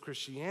versions of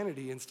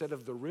Christianity instead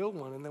of the real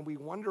one, and then we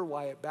wonder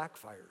why it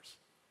backfires.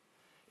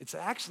 It's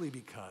actually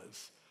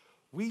because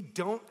we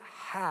don't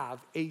have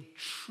a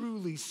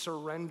truly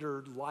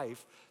surrendered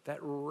life that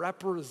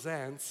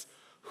represents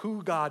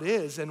who God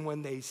is. And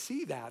when they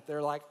see that,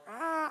 they're like,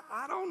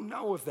 I don't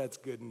know if that's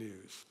good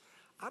news.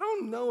 I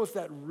don't know if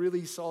that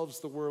really solves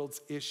the world's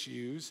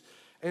issues.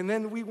 And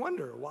then we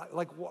wonder, why?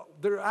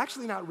 They're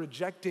actually not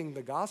rejecting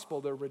the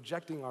gospel, they're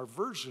rejecting our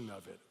version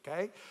of it,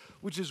 okay?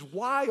 Which is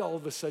why all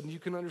of a sudden you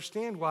can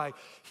understand why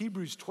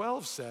Hebrews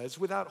 12 says,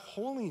 without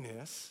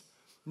holiness,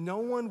 no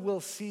one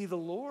will see the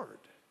Lord,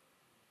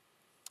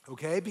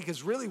 okay?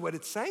 Because really what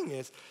it's saying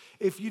is,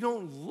 if you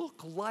don't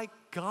look like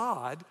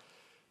God,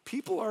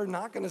 people are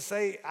not going to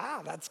say,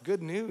 that's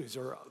good news,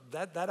 or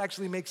that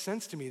actually makes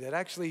sense to me. That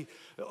actually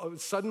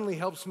suddenly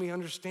helps me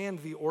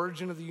understand the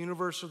origin of the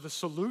universe or the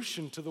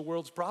solution to the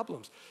world's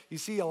problems. You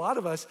see, a lot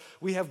of us,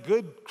 we have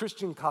good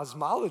Christian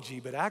cosmology,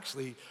 but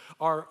actually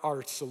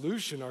our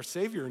solution, our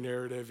Savior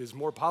narrative is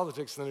more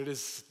politics than it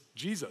is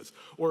Jesus,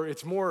 or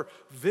it's more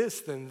this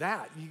than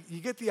that.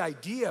 You get the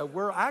idea.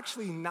 We're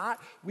actually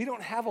we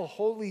don't have a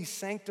holy,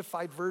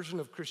 sanctified version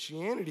of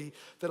Christianity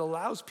that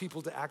allows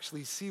people to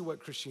actually see what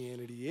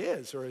Christianity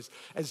is. Or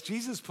as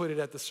Jesus put it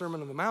at the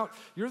Sermon on the Mount,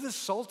 you're the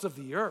salt of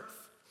the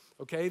earth.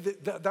 Okay,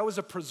 that was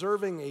a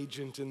preserving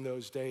agent in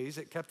those days.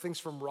 It kept things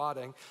from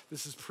rotting.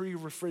 This is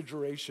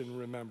pre-refrigeration,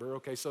 remember.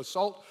 Okay, so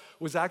salt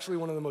was actually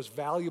one of the most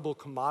valuable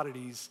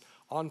commodities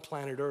on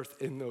planet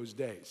Earth in those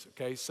days,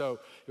 okay? So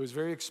it was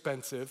very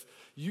expensive.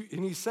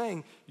 And he's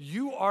saying,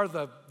 you are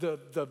the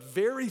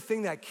very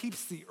thing that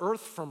keeps the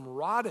earth from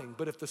rotting,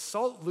 but if the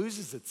salt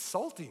loses its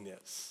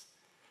saltiness,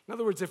 in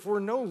other words, if we're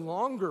no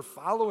longer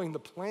following the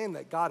plan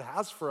that God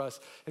has for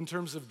us in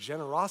terms of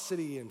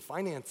generosity and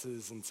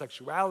finances and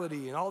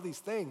sexuality and all these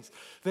things,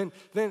 then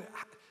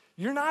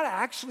you're not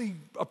actually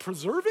a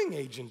preserving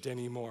agent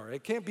anymore.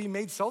 It can't be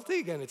made salty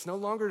again. It's no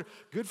longer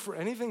good for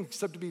anything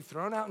except to be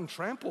thrown out and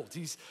trampled.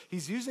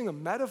 He's using a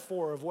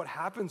metaphor of what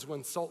happens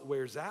when salt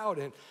wears out.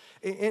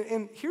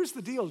 And here's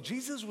the deal.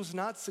 Jesus was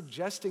not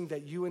suggesting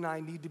that you and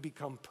I need to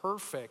become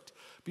perfect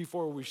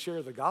before we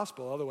share the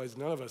gospel. Otherwise,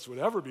 none of us would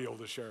ever be able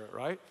to share it,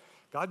 right?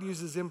 God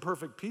uses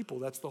imperfect people.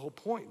 That's the whole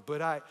point.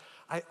 But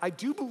I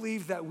do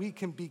believe that we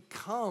can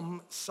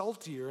become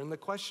saltier, and the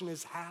question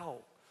is how?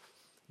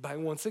 By,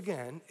 once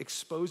again,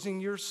 exposing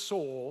your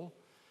soul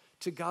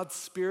to God's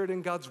Spirit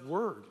and God's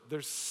Word.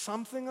 There's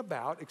something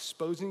about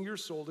exposing your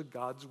soul to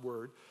God's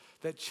Word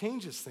that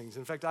changes things.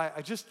 In fact,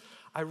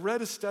 I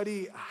read a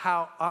study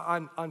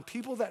on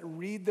people that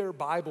read their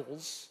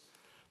Bibles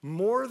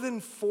more than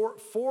four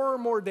or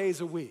more days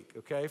a week,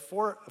 okay?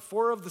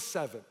 Four of the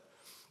 7.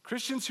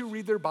 Christians who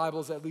read their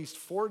Bibles at least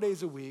 4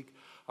 days a week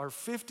are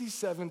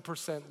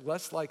 57%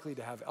 less likely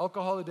to have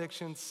alcohol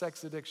addictions,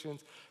 sex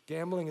addictions,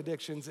 gambling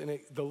addictions, and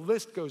the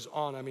list goes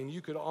on. I mean,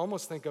 you could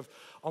almost think of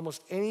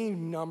almost any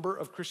number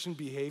of Christian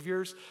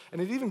behaviors,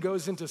 and it even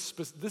goes into,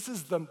 this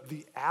is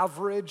the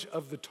average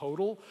of the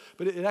total,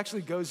 but it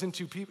actually goes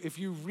into people. If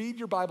you read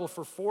your Bible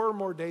for 4 or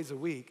more days a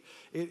week,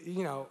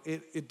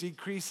 it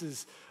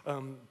decreases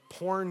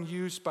porn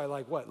use by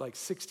like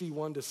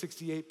 61 to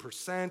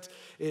 68%.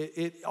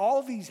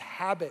 All these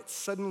habits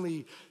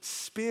suddenly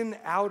spin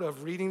out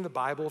of reading the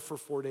Bible for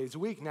 4 days a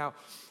week. Now,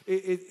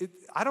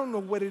 I don't know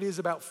what it is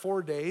about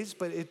 4 days,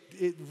 but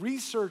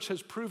research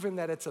has proven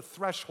that it's a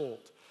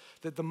threshold.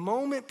 That the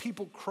moment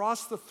people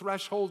cross the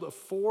threshold of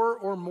 4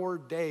 or more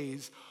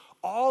days,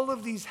 all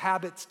of these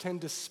habits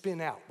tend to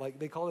spin out. Like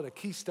they call it a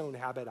keystone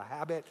habit, a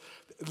habit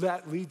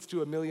that leads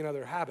to a million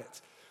other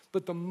habits.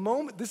 But the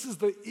moment, this is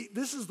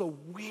the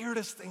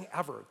weirdest thing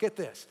ever. Get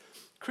this.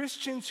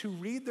 Christians who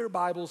read their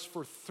Bibles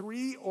for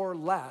 3 or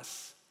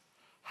less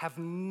have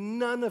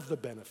none of the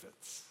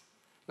benefits.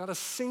 Not a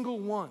single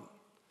one.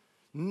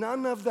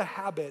 None of the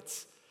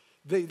habits,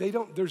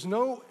 there's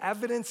no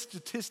evidence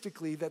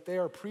statistically that they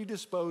are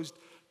predisposed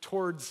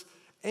towards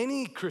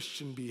any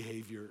Christian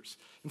behaviors.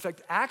 In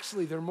fact,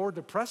 actually, they're more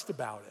depressed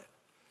about it.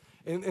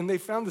 And they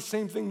found the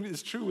same thing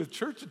is true with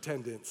church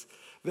attendance,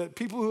 that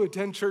people who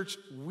attend church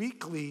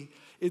weekly,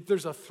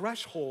 there's a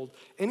threshold.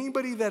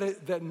 Anybody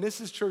that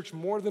misses church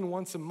more than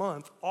once a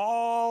month,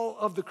 all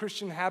of the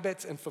Christian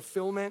habits and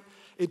fulfillment,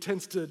 it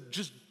tends to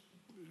just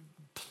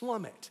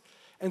plummet.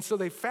 And so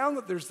they found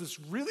that there's this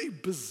really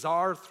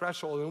bizarre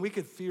threshold, and we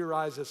could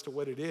theorize as to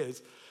what it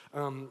is.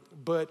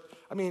 But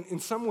I mean, in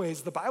some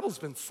ways, the Bible's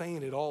been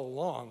saying it all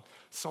along.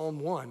 Psalm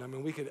 1, I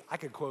mean, I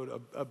could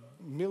quote a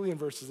million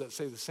verses that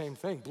say the same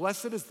thing.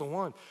 Blessed is the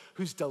one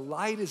whose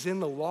delight is in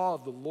the law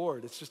of the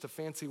Lord. It's just a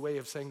fancy way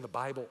of saying the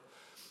Bible.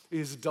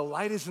 His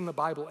delight is in the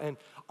Bible, and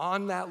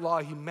on that law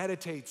he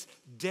meditates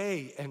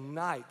day and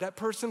night. That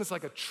person is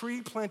like a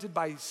tree planted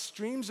by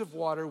streams of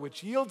water,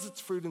 which yields its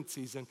fruit in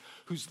season,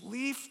 whose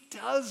leaf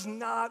does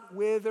not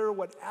wither.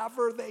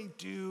 Whatever they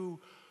do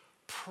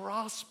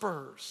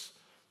prospers.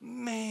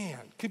 Man,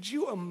 could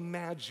you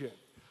imagine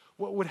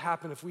what would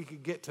happen if we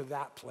could get to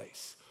that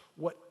place?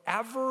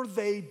 Whatever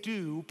they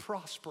do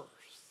prospers.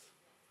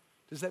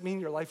 Does that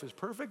mean your life is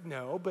perfect?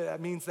 No, but that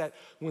means that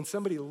when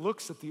somebody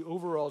looks at the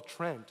overall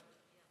trend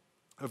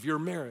of your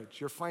marriage,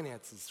 your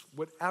finances,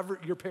 whatever,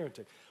 your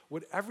parenting,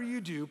 whatever you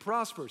do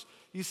prospers.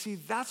 You see,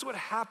 that's what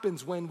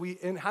happens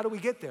and how do we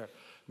get there?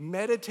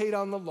 Meditate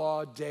on the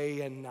law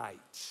day and night.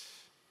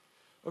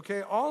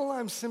 Okay, all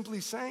I'm simply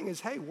saying is,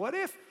 hey, what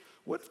if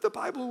the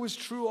Bible was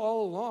true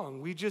all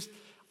along?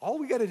 All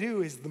we got to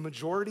do is the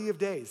majority of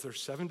days.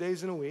 There's 7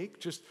 days in a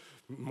week, just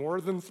more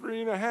than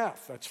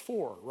 3.5. That's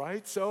 4,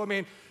 right? So, I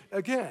mean,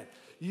 again,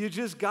 you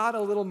just got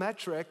a little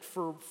metric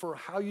for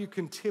how you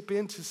can tip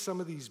into some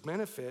of these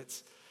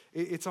benefits.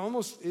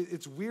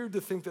 It's weird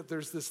to think that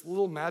there's this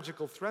little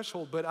magical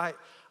threshold, but I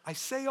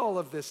say all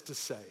of this to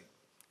say,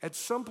 at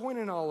some point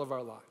in all of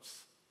our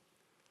lives,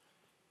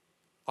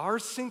 our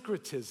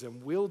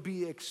syncretism will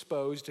be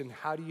exposed, and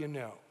how do you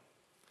know?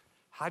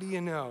 How do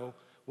you know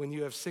when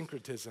you have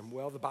syncretism?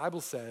 Well, the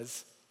Bible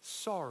says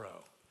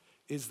sorrow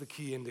is the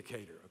key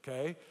indicator,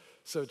 okay?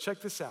 So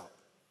check this out.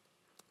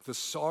 The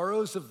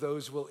sorrows of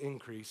those will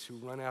increase who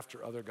run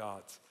after other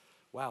gods.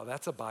 Wow,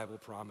 that's a Bible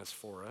promise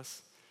for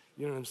us.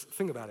 You know,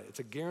 think about it. It's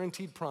a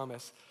guaranteed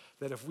promise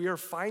that if we are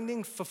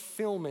finding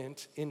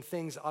fulfillment in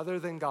things other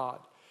than God,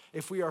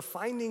 if we are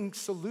finding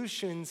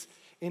solutions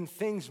in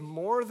things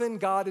more than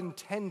God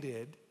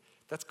intended,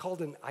 that's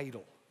called an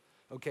idol.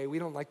 Okay, we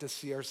don't like to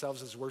see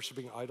ourselves as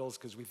worshiping idols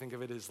because we think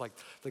of it as like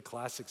the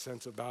classic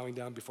sense of bowing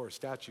down before a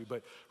statue.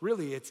 But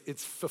really,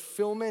 it's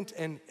fulfillment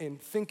and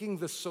thinking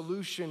the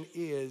solution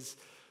is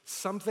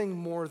something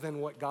more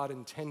than what God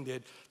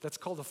intended. That's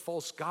called a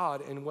false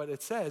god. And what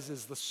it says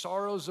is the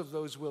sorrows of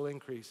those will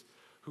increase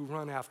who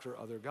run after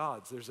other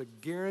gods. There's a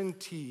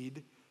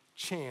guaranteed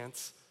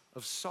chance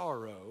of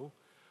sorrow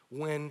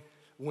when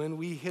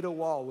we hit a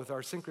wall with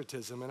our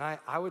syncretism. And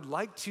I would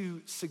like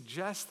to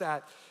suggest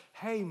that,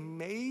 hey,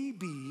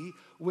 maybe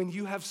when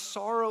you have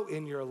sorrow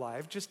in your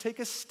life, just take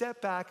a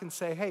step back and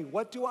say, hey,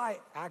 what do I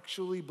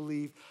actually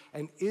believe?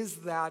 And is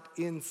that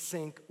in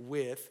sync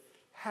with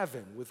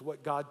heaven, with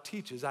what God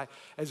teaches?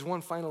 As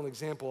one final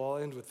example,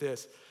 I'll end with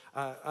this.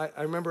 I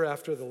remember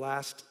after the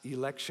last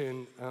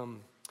election,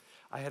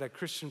 I had a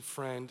Christian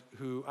friend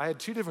I had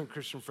 2 different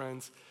Christian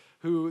friends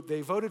who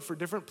they voted for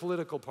different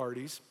political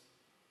parties.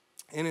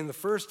 And in the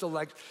first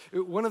election,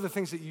 one of the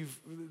things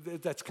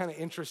that's kind of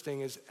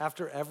interesting is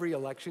after every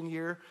election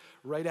year,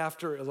 right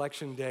after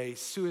election day,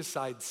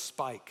 suicides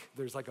spike.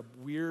 There's like a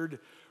weird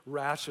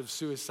rash of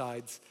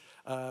suicides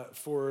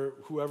for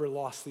whoever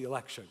lost the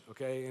election,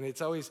 okay? And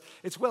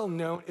it's well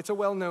known. It's a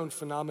well-known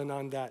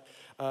phenomenon that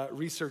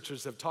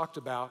researchers have talked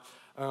about.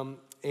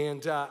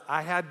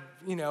 I had,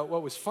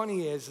 what was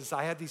funny is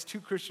I had these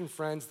 2 Christian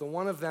friends. The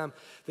one of them,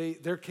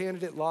 their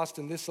candidate lost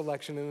in this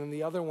election, and then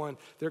the other one,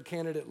 their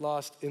candidate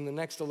lost in the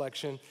next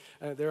election.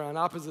 They're on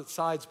opposite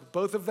sides, but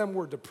both of them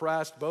were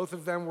depressed. Both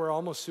of them were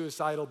almost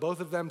suicidal.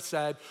 Both of them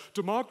said,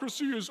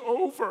 democracy is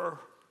over.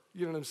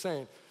 You know what I'm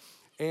saying?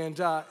 And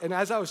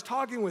as I was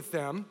talking with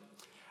them,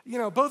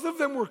 both of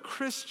them were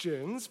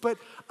Christians, but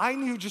I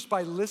knew just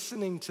by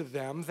listening to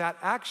them that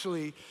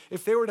actually,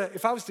 if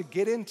I was to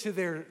get into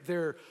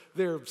their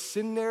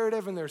sin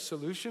narrative and their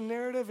solution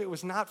narrative, it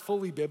was not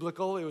fully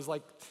biblical. It was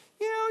like,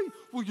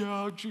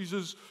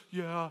 Jesus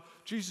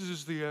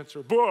is the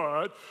answer,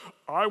 but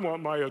I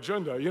want my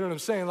agenda. You know what I'm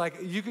saying? Like,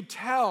 you could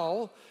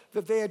tell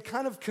that they had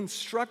kind of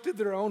constructed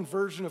their own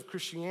version of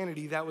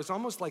Christianity that was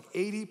almost like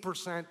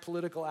 80%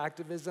 political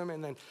activism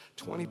and then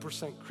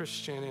 20%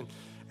 Christian.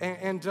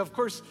 And of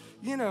course,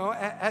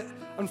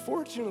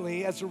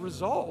 unfortunately, as a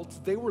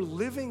result, they were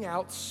living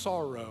out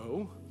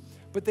sorrow,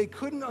 but they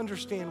couldn't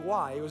understand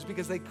why. It was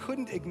because they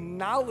couldn't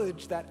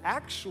acknowledge that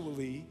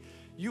actually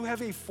you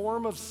have a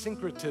form of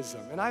syncretism.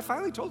 And I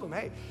finally told them,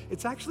 hey,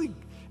 it's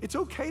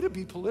okay to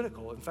be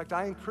political. In fact,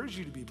 I encourage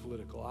you to be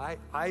political.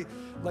 I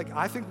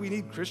think we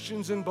need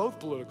Christians in both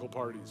political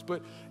parties,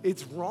 but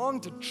it's wrong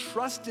to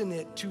trust in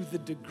it to the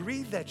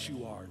degree that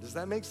you are. Does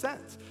that make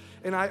sense?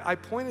 And I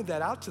pointed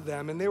that out to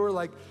them, and they were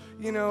like,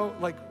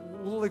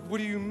 what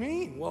do you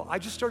mean? Well, I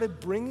just started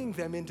bringing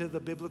them into the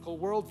biblical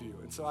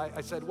worldview. And so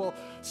I said, well,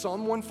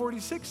 Psalm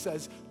 146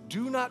 says,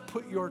 do not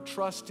put your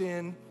trust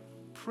in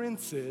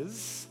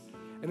princes.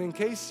 And in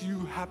case you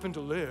happen to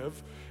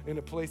live in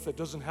a place that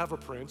doesn't have a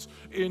prince,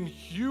 in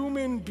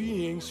human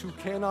beings who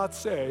cannot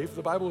save,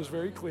 the Bible is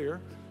very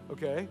clear,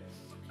 okay?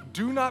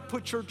 Do not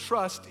put your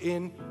trust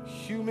in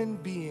human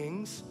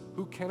beings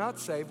who cannot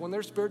save. When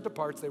their spirit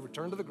departs, they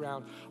return to the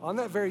ground. On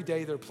that very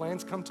day, their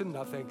plans come to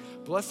nothing.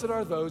 Blessed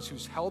are those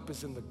whose help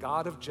is in the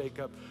God of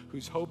Jacob,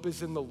 whose hope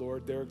is in the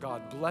Lord their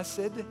God.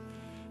 Blessed,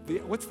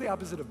 what's the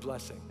opposite of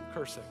blessing?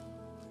 Cursing.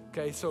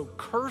 Okay, so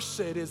cursed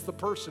is the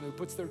person who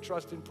puts their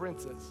trust in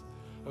princes.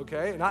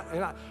 Okay, and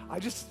I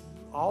just,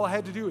 all I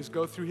had to do is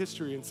go through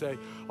history and say,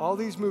 all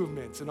these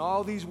movements and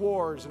all these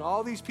wars and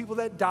all these people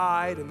that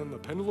died, and then the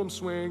pendulum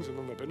swings, and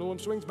then the pendulum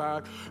swings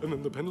back, and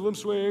then the pendulum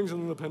swings,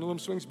 and then the pendulum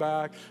swings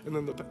back, and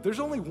then there's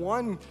only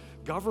one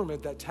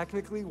government that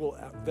technically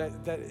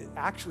that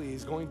actually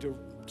is going to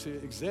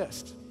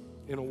exist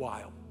in a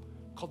while,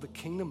 called the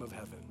kingdom of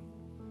heaven.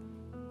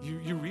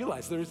 You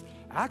realize there's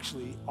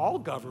actually, all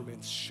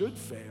governments should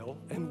fail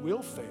and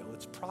will fail.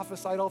 It's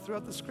prophesied all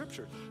throughout the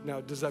scripture.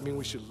 Now, does that mean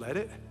we should let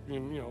it?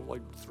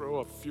 Like throw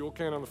a fuel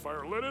can on the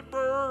fire, let it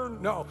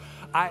burn? No,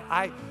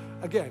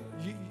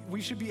 we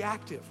should be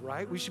active,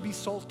 right? We should be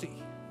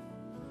salty.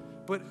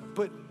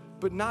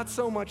 But not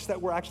so much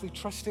that we're actually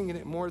trusting in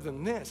it more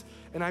than this.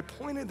 And I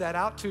pointed that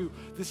out to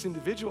this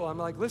individual. I'm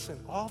like, listen,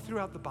 all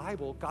throughout the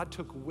Bible, God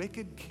took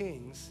wicked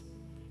kings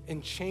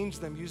and changed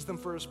them, used them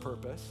for his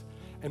purpose.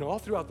 And all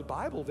throughout the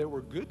Bible, there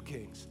were good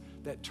kings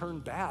that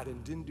turned bad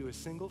and didn't do a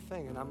single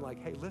thing. And I'm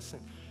like, hey, listen,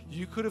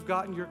 you could have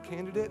gotten your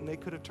candidate and they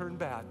could have turned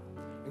bad.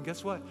 And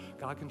guess what?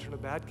 God can turn a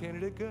bad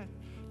candidate good.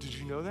 Did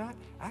you know that?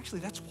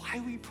 Actually, that's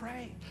why we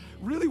pray.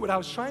 Really, what I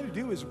was trying to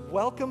do is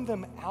welcome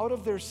them out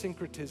of their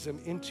syncretism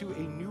into a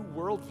new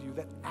worldview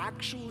that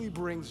actually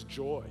brings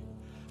joy,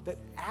 that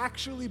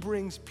actually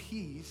brings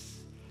peace,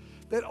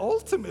 that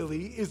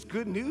ultimately is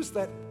good news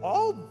that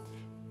all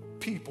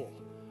people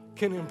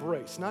can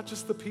embrace, not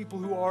just the people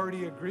who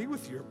already agree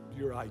with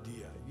your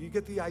idea. You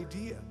get the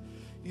idea.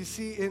 You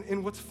see,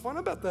 and what's fun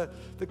about the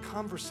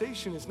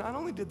conversation is not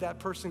only did that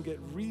person get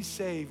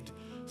resaved,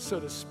 so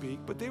to speak,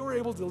 but they were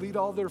able to lead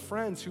all their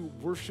friends who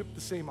worship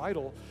the same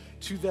idol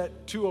to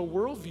a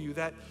worldview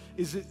that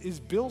is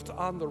built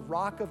on the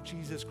rock of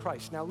Jesus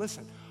Christ. Now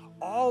listen,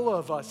 all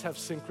of us have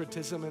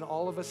syncretism and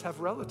all of us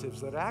have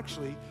relatives that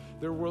actually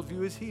their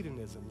worldview is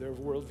hedonism, their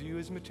worldview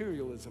is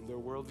materialism, their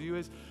worldview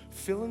is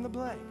fill in the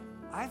blank.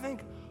 I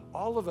think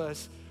all of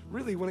us,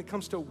 really, when it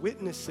comes to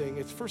witnessing,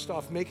 it's first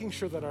off making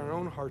sure that our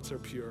own hearts are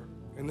pure,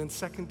 and then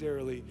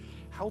secondarily,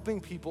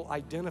 helping people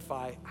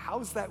identify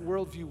how's that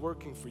worldview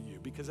working for you?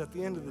 Because at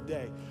the end of the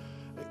day,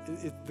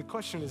 the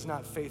question is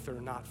not faith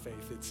or not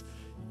faith. It's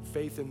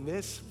faith in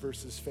this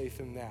versus faith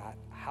in that.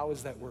 How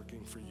is that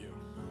working for you?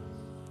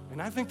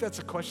 And I think that's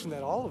a question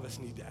that all of us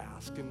need to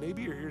ask. And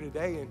maybe you're here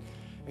today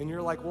and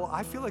you're like, well,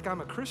 I feel like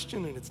I'm a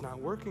Christian and it's not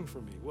working for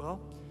me. Well,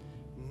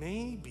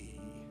 maybe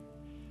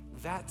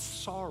that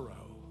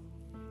sorrow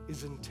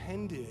is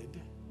intended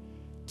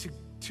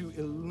to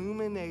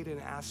illuminate an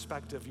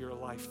aspect of your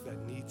life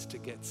that needs to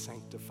get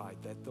sanctified,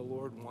 that the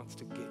Lord wants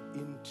to get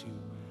into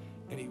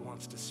and he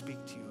wants to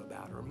speak to you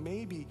about. Or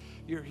maybe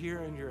you're here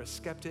and you're a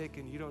skeptic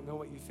and you don't know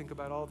what you think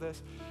about all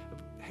this.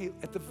 Hey,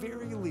 at the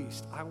very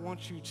least, I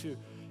want you to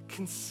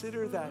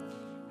consider that,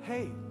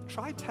 hey,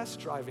 try test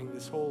driving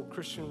this whole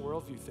Christian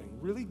worldview thing.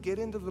 Really get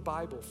into the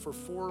Bible for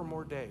 4 or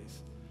more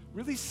days.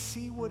 Really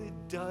see what it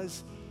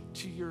does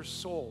to your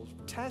soul.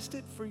 Test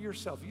it for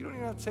yourself. You don't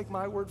even have to take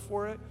my word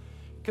for it,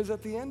 because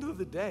at the end of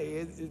the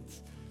day,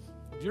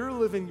 you're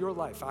living your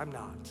life. I'm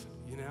not,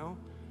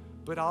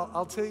 But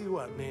I'll tell you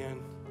what,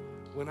 man,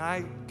 when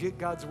I get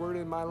God's word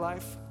in my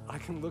life, I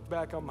can look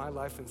back on my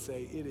life and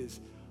say it is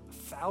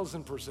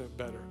 1,000%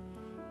 better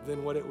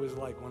than what it was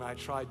like when I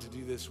tried to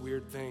do this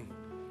weird thing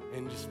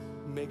and just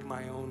make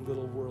my own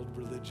little world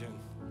religion.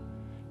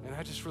 And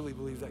I just really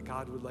believe that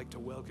God would like to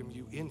welcome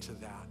you into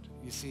that.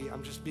 You see,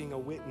 I'm just being a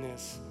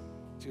witness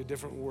to a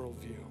different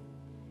worldview.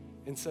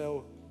 And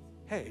so,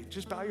 hey,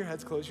 just bow your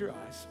heads, close your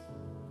eyes.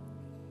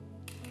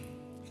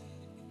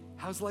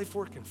 How's life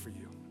working for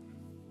you?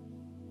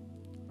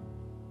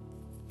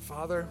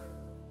 Father,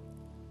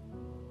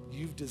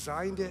 you've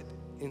designed it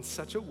in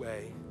such a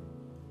way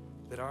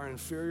that our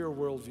inferior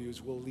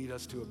worldviews will lead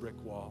us to a brick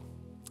wall.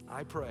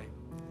 I pray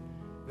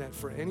that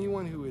for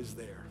anyone who is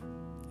there,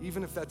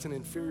 even if that's an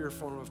inferior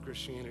form of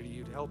Christianity,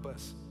 you'd help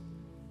us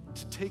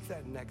to take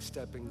that next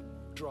step and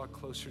draw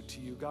closer to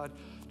you. God,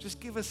 just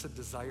give us a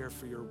desire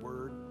for your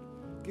word.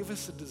 Give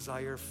us a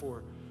desire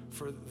for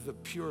the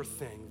pure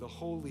thing, the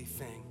holy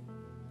thing.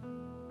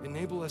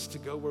 Enable us to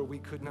go where we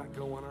could not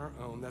go on our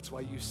own. That's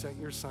why you sent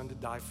your son to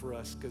die for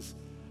us, because,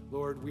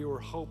 Lord, we were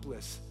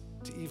hopeless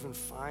to even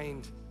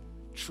find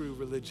true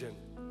religion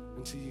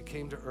until you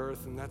came to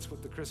earth, and that's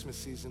what the Christmas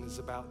season is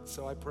about.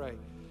 So I pray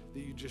that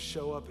you just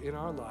show up in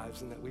our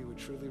lives and that we would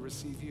truly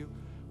receive you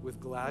with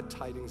glad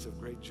tidings of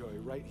great joy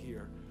right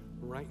here,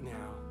 right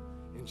now,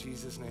 in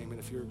Jesus' name. And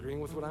if you're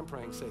agreeing with what I'm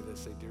praying, say this.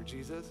 Say, dear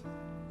Jesus,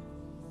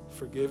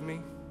 forgive me,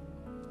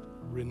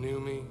 renew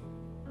me,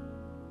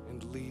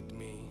 and lead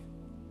me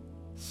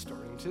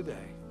starting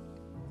today.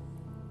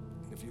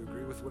 And if you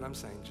agree with what I'm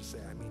saying, just say,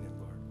 I mean it,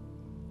 Lord.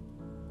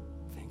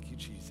 Thank you,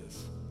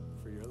 Jesus,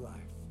 for your life.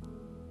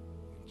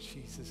 In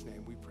Jesus'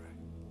 name we pray.